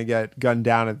Kid are going to get gunned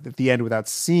down at the end without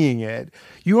seeing it.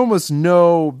 You almost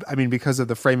know, because of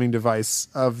the framing device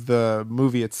of the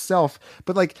movie itself,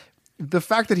 but like the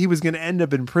fact that he was going to end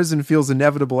up in prison feels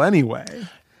inevitable anyway.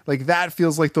 Like that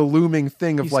feels like the looming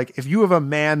thing of like, if you have a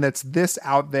man that's this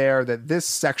out there, that this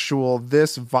sexual,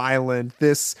 this violent,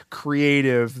 this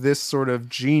creative, this sort of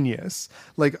genius,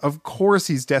 like of course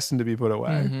he's destined to be put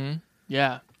away. Mm-hmm.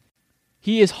 Yeah.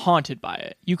 He is haunted by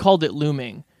it. You called it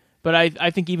looming, but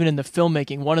I think even in the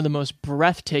filmmaking, one of the most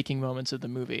breathtaking moments of the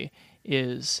movie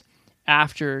is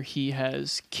after he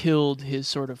has killed his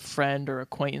sort of friend or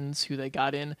acquaintance who they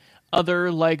got in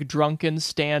other like drunken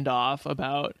standoff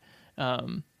about,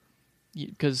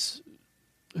 because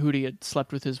Hootie had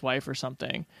slept with his wife or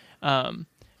something.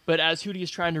 But as Hootie is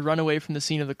trying to run away from the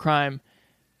scene of the crime,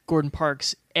 Gordon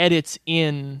Parks edits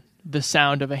in the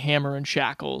sound of a hammer and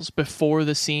shackles before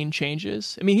the scene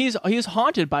changes. He's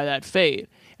haunted by that fate,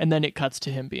 and then it cuts to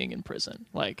him being in prison.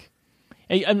 Like,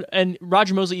 and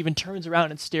Roger Mosley even turns around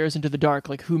and stares into the dark,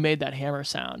 like, who made that hammer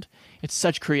sound? It's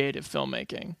such creative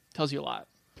filmmaking. Tells you a lot.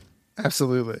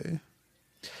 Absolutely.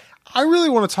 I really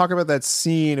want to talk about that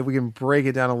scene, if we can break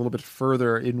it down a little bit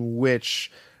further, in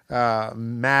which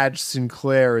Madge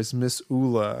Sinclair as Miss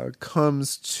Ula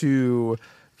comes to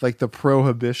like the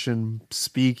Prohibition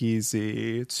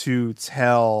speakeasy to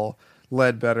tell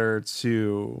Ledbetter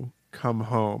to come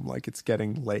home, like it's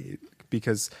getting late.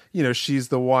 because, you know, she's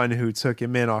the one who took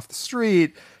him in off the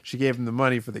street. She gave him the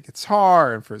money for the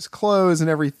guitar and for his clothes and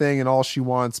everything. And all she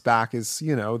wants back is,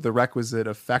 you know, the requisite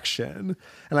affection.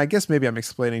 And I guess maybe I'm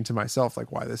explaining to myself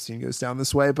like why this scene goes down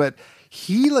this way, but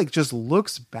he like just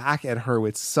looks back at her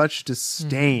with such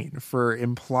disdain for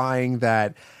implying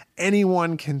that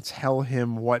anyone can tell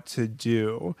him what to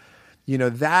do. You know,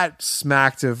 that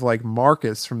smacked of like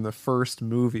Marcus from the first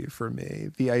movie for me.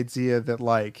 The idea that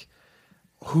like,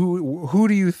 who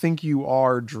do you think you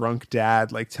are, drunk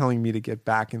dad, like telling me to get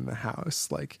back in the house?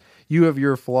 Like, you have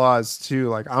your flaws too.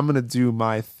 Like, I'm going to do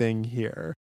my thing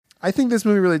here. I think this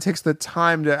movie really takes the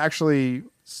time to actually,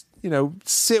 you know,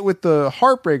 sit with the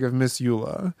heartbreak of Miss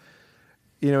Eula.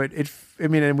 You know, I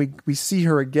mean, and we see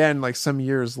her again like some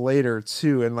years later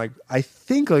too. And like, I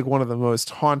think like one of the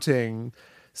most haunting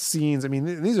scenes, I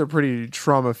mean, these are pretty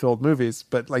trauma filled movies,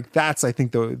 but like that's, I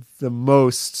think the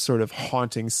most sort of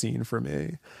haunting scene for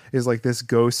me is like this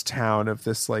ghost town of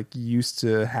this like used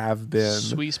to have been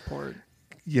Sweesport,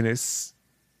 you know,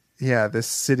 yeah, this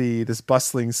city, this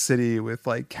bustling city with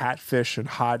like catfish and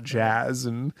hot jazz,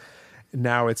 and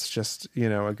now it's just, you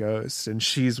know, a ghost, and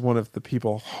she's one of the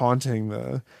people haunting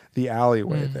the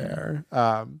alleyway there.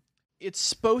 It's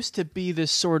supposed to be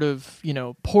this sort of, you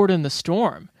know, port in the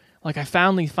storm. Like, I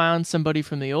finally found somebody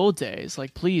from the old days.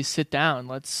 Like, please sit down.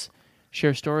 Let's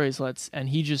share stories. And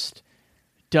he just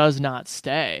does not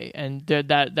stay. And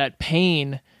that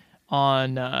pain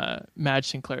on Madge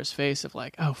Sinclair's face of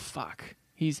like, oh fuck.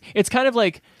 It's kind of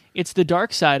like, it's the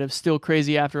dark side of still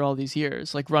crazy after all these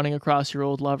years. Like running across your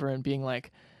old lover and being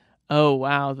like, oh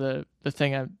wow, the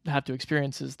thing I have to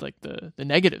experience is like the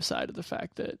negative side of the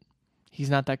fact that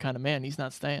he's not that kind of man. He's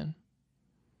not staying.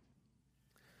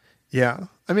 Yeah.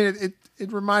 I mean,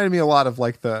 it reminded me a lot of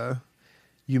like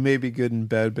you may be good in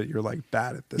bed, but you're like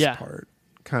bad at this part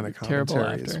kind of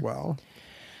commentary as well.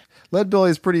 Leadbelly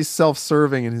is pretty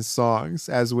self-serving in his songs,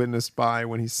 as witnessed by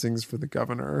when he sings for the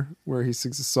governor, where he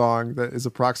sings a song that is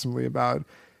approximately about,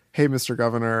 hey, Mr.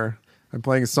 Governor, I'm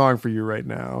playing a song for you right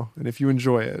now, and if you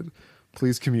enjoy it,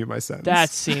 please commute my sentence.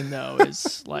 That scene, though,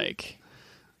 is like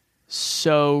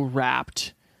so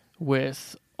wrapped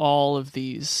with all of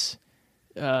these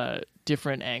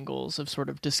different angles of sort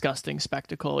of disgusting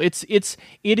spectacle. It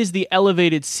is the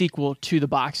elevated sequel to the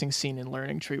boxing scene in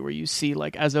Learning Tree, where you see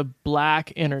like as a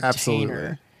black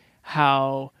entertainer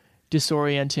how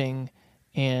disorienting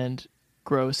and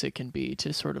gross it can be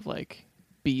to sort of like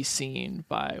be seen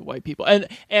by white people.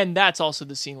 And that's also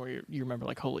the scene where you remember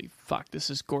like, holy fuck, this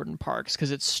is Gordon Parks,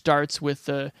 because it starts with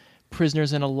the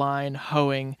prisoners in a line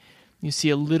hoeing. You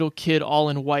see a little kid all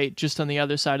in white just on the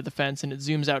other side of the fence, and it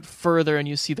zooms out further and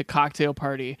you see the cocktail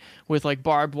party with like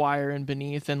barbed wire and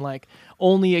beneath, and like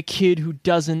only a kid who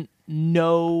doesn't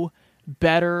know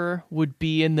better would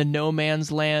be in the no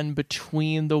man's land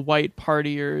between the white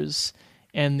partiers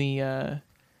and the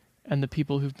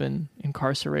people who've been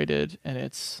incarcerated. And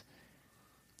it's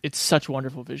such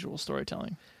wonderful visual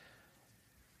storytelling.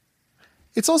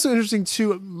 It's also interesting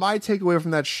too. My takeaway from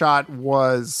that shot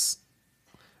was,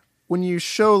 when you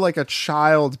show like a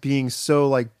child being so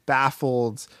like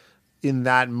baffled in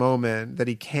that moment that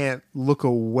he can't look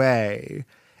away,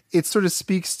 it sort of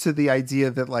speaks to the idea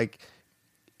that like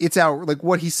like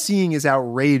what he's seeing is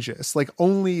outrageous. Like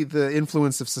only the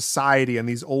influence of society and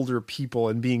these older people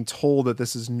and being told that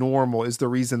this is normal is the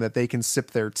reason that they can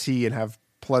sip their tea and have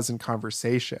pleasant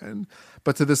conversation.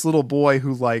 But to this little boy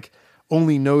who like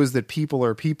only knows that people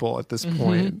are people at this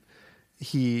point,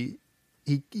 he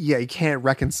can't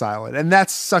reconcile it. And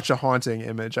that's such a haunting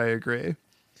image. I agree.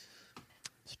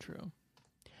 It's true.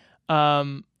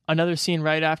 Another scene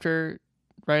right after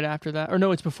that, or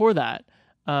no, it's before that,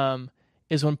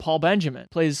 is when Paul Benjamin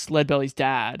plays Leadbelly's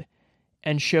dad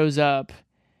and shows up,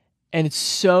 and it's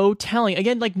so telling.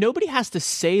 Again, like nobody has to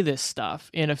say this stuff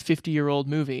in a 50-year-old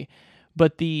movie,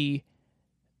 but the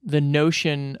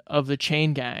notion of the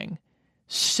chain gang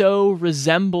so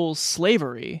resembles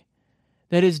slavery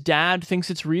that his dad thinks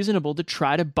it's reasonable to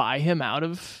try to buy him out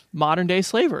of modern day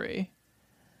slavery.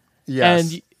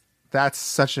 Yes. And that's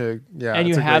such a, yeah. And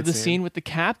you have the scene with the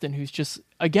captain who's just,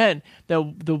 again, the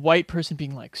white person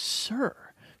being like, sir,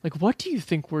 like, what do you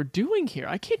think we're doing here?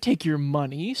 I can't take your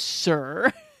money,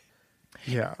 sir.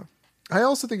 Yeah. I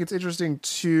also think it's interesting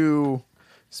to,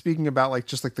 speaking about like,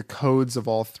 just like the codes of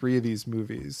all three of these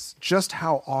movies, just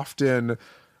how often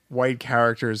white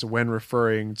characters, when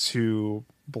referring to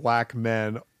black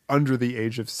men under the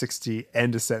age of 60,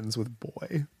 end a sentence with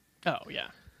boy. Oh yeah.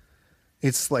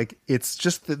 It's like, it's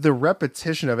just the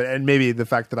repetition of it. And maybe the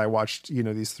fact that I watched, you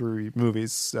know, these three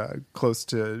movies close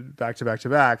to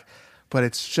back, but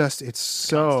it's just, it's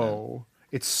so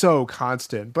it's so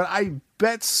constant. But I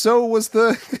bet so was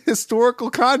the historical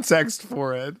context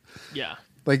for it. Yeah.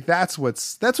 Like that's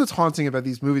what's haunting about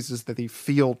these movies, is that they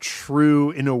feel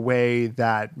true in a way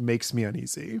that makes me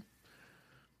uneasy.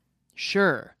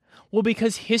 Sure. Well,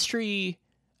 because history,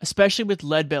 especially with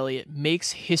Leadbelly, it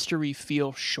makes history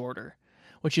feel shorter,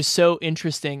 which is so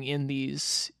interesting in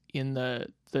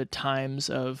the times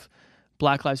of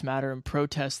Black Lives Matter and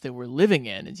protests that we're living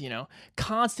in. Is,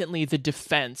 constantly the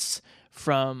defense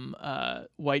from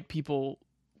white people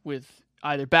with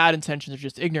either bad intentions or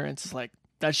just ignorance is like,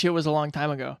 that shit was a long time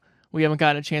ago. We haven't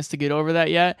gotten a chance to get over that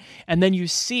yet. And then you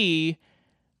see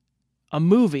a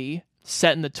movie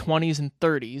set in the 20s and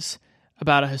 30s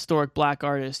about a historic black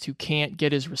artist who can't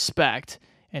get his respect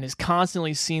and is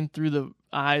constantly seen through the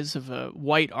eyes of a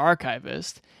white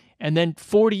archivist. And then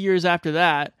 40 years after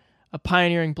that, a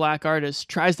pioneering black artist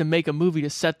tries to make a movie to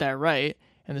set that right.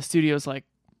 And the studio's like,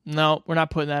 no, we're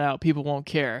not putting that out. People won't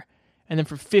care. And then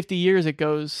for 50 years, it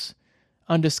goes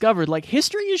undiscovered. Like,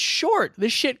 history is short.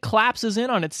 This shit collapses in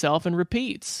on itself and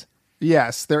repeats.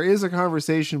 Yes, there is a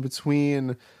conversation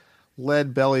between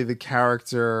Leadbelly, the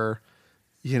character,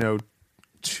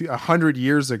 100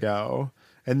 years ago,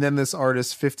 and then this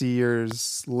artist 50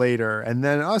 years later, and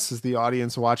then us as the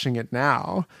audience watching it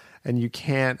now. And you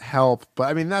can't help but,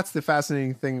 I mean, that's the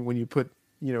fascinating thing when you put,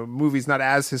 movies not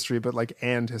as history, but like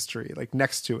and history, like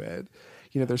next to it.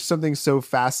 There's something so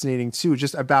fascinating too,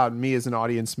 just about me as an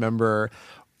audience member,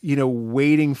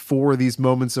 waiting for these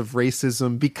moments of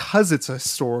racism because it's a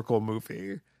historical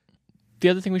movie. The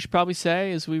other thing we should probably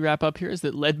say as we wrap up here is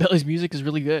that Leadbelly's music is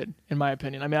really good, in my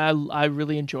opinion. I mean, I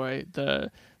really enjoy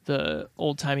the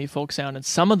old-timey folk sound, and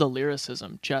some of the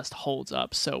lyricism just holds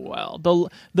up so well.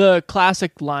 The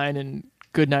classic line in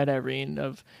Goodnight Irene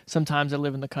of, sometimes I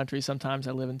live in the country, sometimes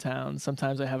I live in town,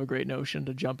 sometimes I have a great notion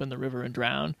to jump in the river and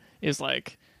drown, is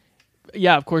like,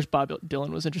 yeah, of course Bob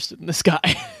Dylan was interested in this guy.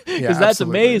 Because that's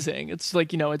amazing. It's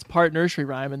like, it's part nursery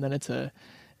rhyme, and then it's a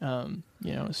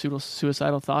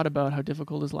suicidal thought about how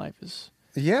difficult his life is.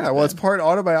 Yeah, well, it's part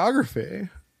autobiography.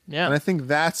 Yeah. And I think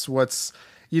that's what's,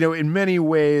 in many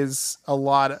ways, a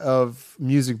lot of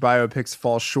music biopics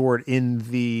fall short in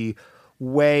the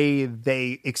way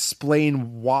they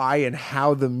explain why and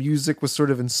how the music was sort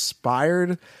of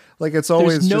inspired. Like, it's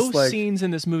always There's just no like scenes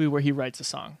in this movie where he writes a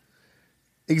song.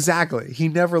 Exactly. He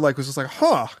never was just like,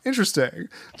 interesting.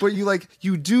 But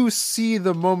you do see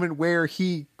the moment where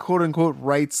he quote unquote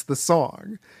writes the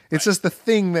song. It's just the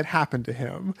thing that happened to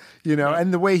him,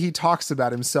 and the way he talks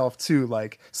about himself too,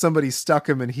 like somebody stuck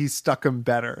him and he stuck him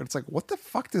better. It's like, what the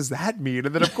fuck does that mean?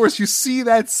 And then of course you see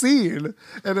that scene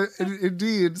and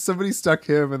indeed somebody stuck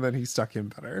him and then he stuck him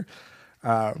better.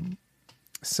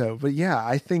 But yeah,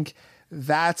 I think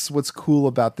that's what's cool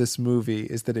about this movie,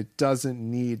 is that it doesn't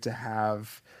need to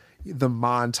have the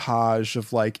montage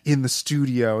of in the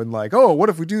studio and what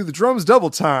if we do the drums double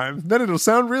time? Then it'll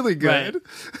sound really good.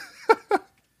 Right.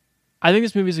 I think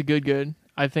this movie is a good.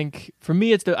 I think for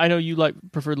me, I know you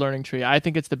preferred Learning Tree. I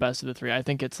think it's the best of the three. I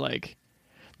think it's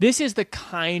this is the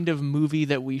kind of movie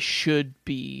that we should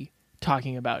be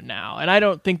talking about now. And I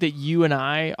don't think that you and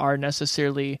I are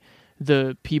necessarily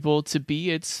the people to be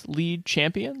its lead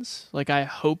champions. I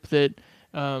hope that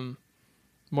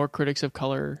more critics of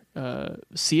color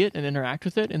see it and interact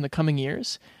with it in the coming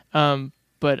years.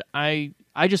 But I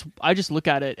just look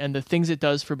at it and the things it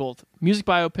does for both music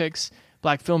biopics,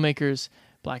 black filmmakers,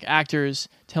 black actors,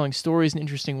 telling stories in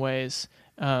interesting ways.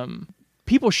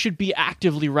 People should be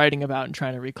actively writing about and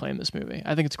trying to reclaim this movie.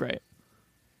 I think it's great.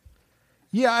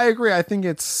 Yeah, I agree. I think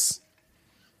it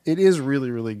is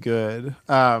really, really good.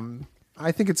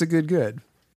 I think it's a good.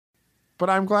 But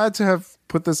I'm glad to have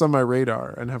put this on my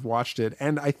radar and have watched it.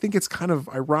 And I think it's kind of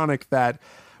ironic that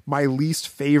my least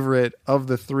favorite of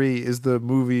the three is the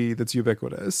movie that's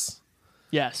ubiquitous.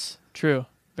 Yes, true.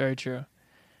 Very true.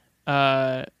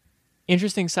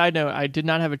 Interesting side note, I did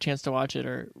not have a chance to watch it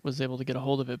or was able to get a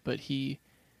hold of it, but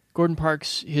Gordon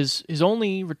Parks, his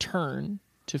only return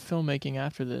to filmmaking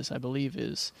after this, I believe,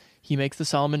 is he makes the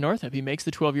Solomon Northup. He makes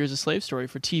the 12 Years a Slave Story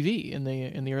for TV in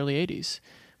the early 80s,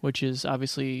 which is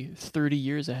obviously 30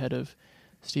 years ahead of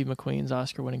Steve McQueen's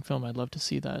Oscar-winning film. I'd love to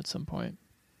see that at some point.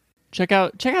 Check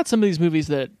out some of these movies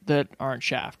that aren't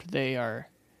Shaft. They are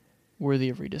worthy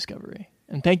of rediscovery.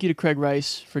 And thank you to Craig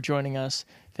Rice for joining us.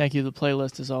 Thank you to the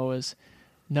playlist as always.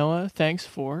 Noah, thanks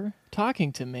for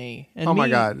talking to me. And my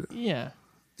God. Yeah.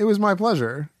 It was my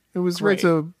pleasure. It was great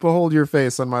to behold your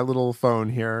face on my little phone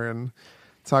here and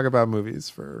talk about movies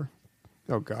for,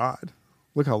 oh God,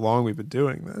 look how long we've been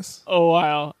doing this. Oh,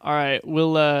 wow. All right.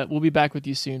 We'll be back with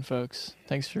you soon, folks.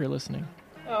 Thanks for listening.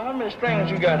 How many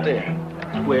strings you got there?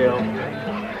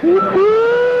 12. Woo-wee.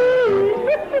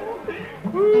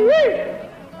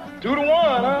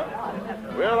 2-1, huh?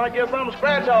 Well, I guess I'm a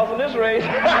scratch off in this race.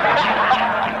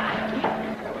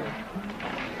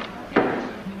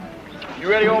 You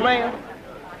ready, old man?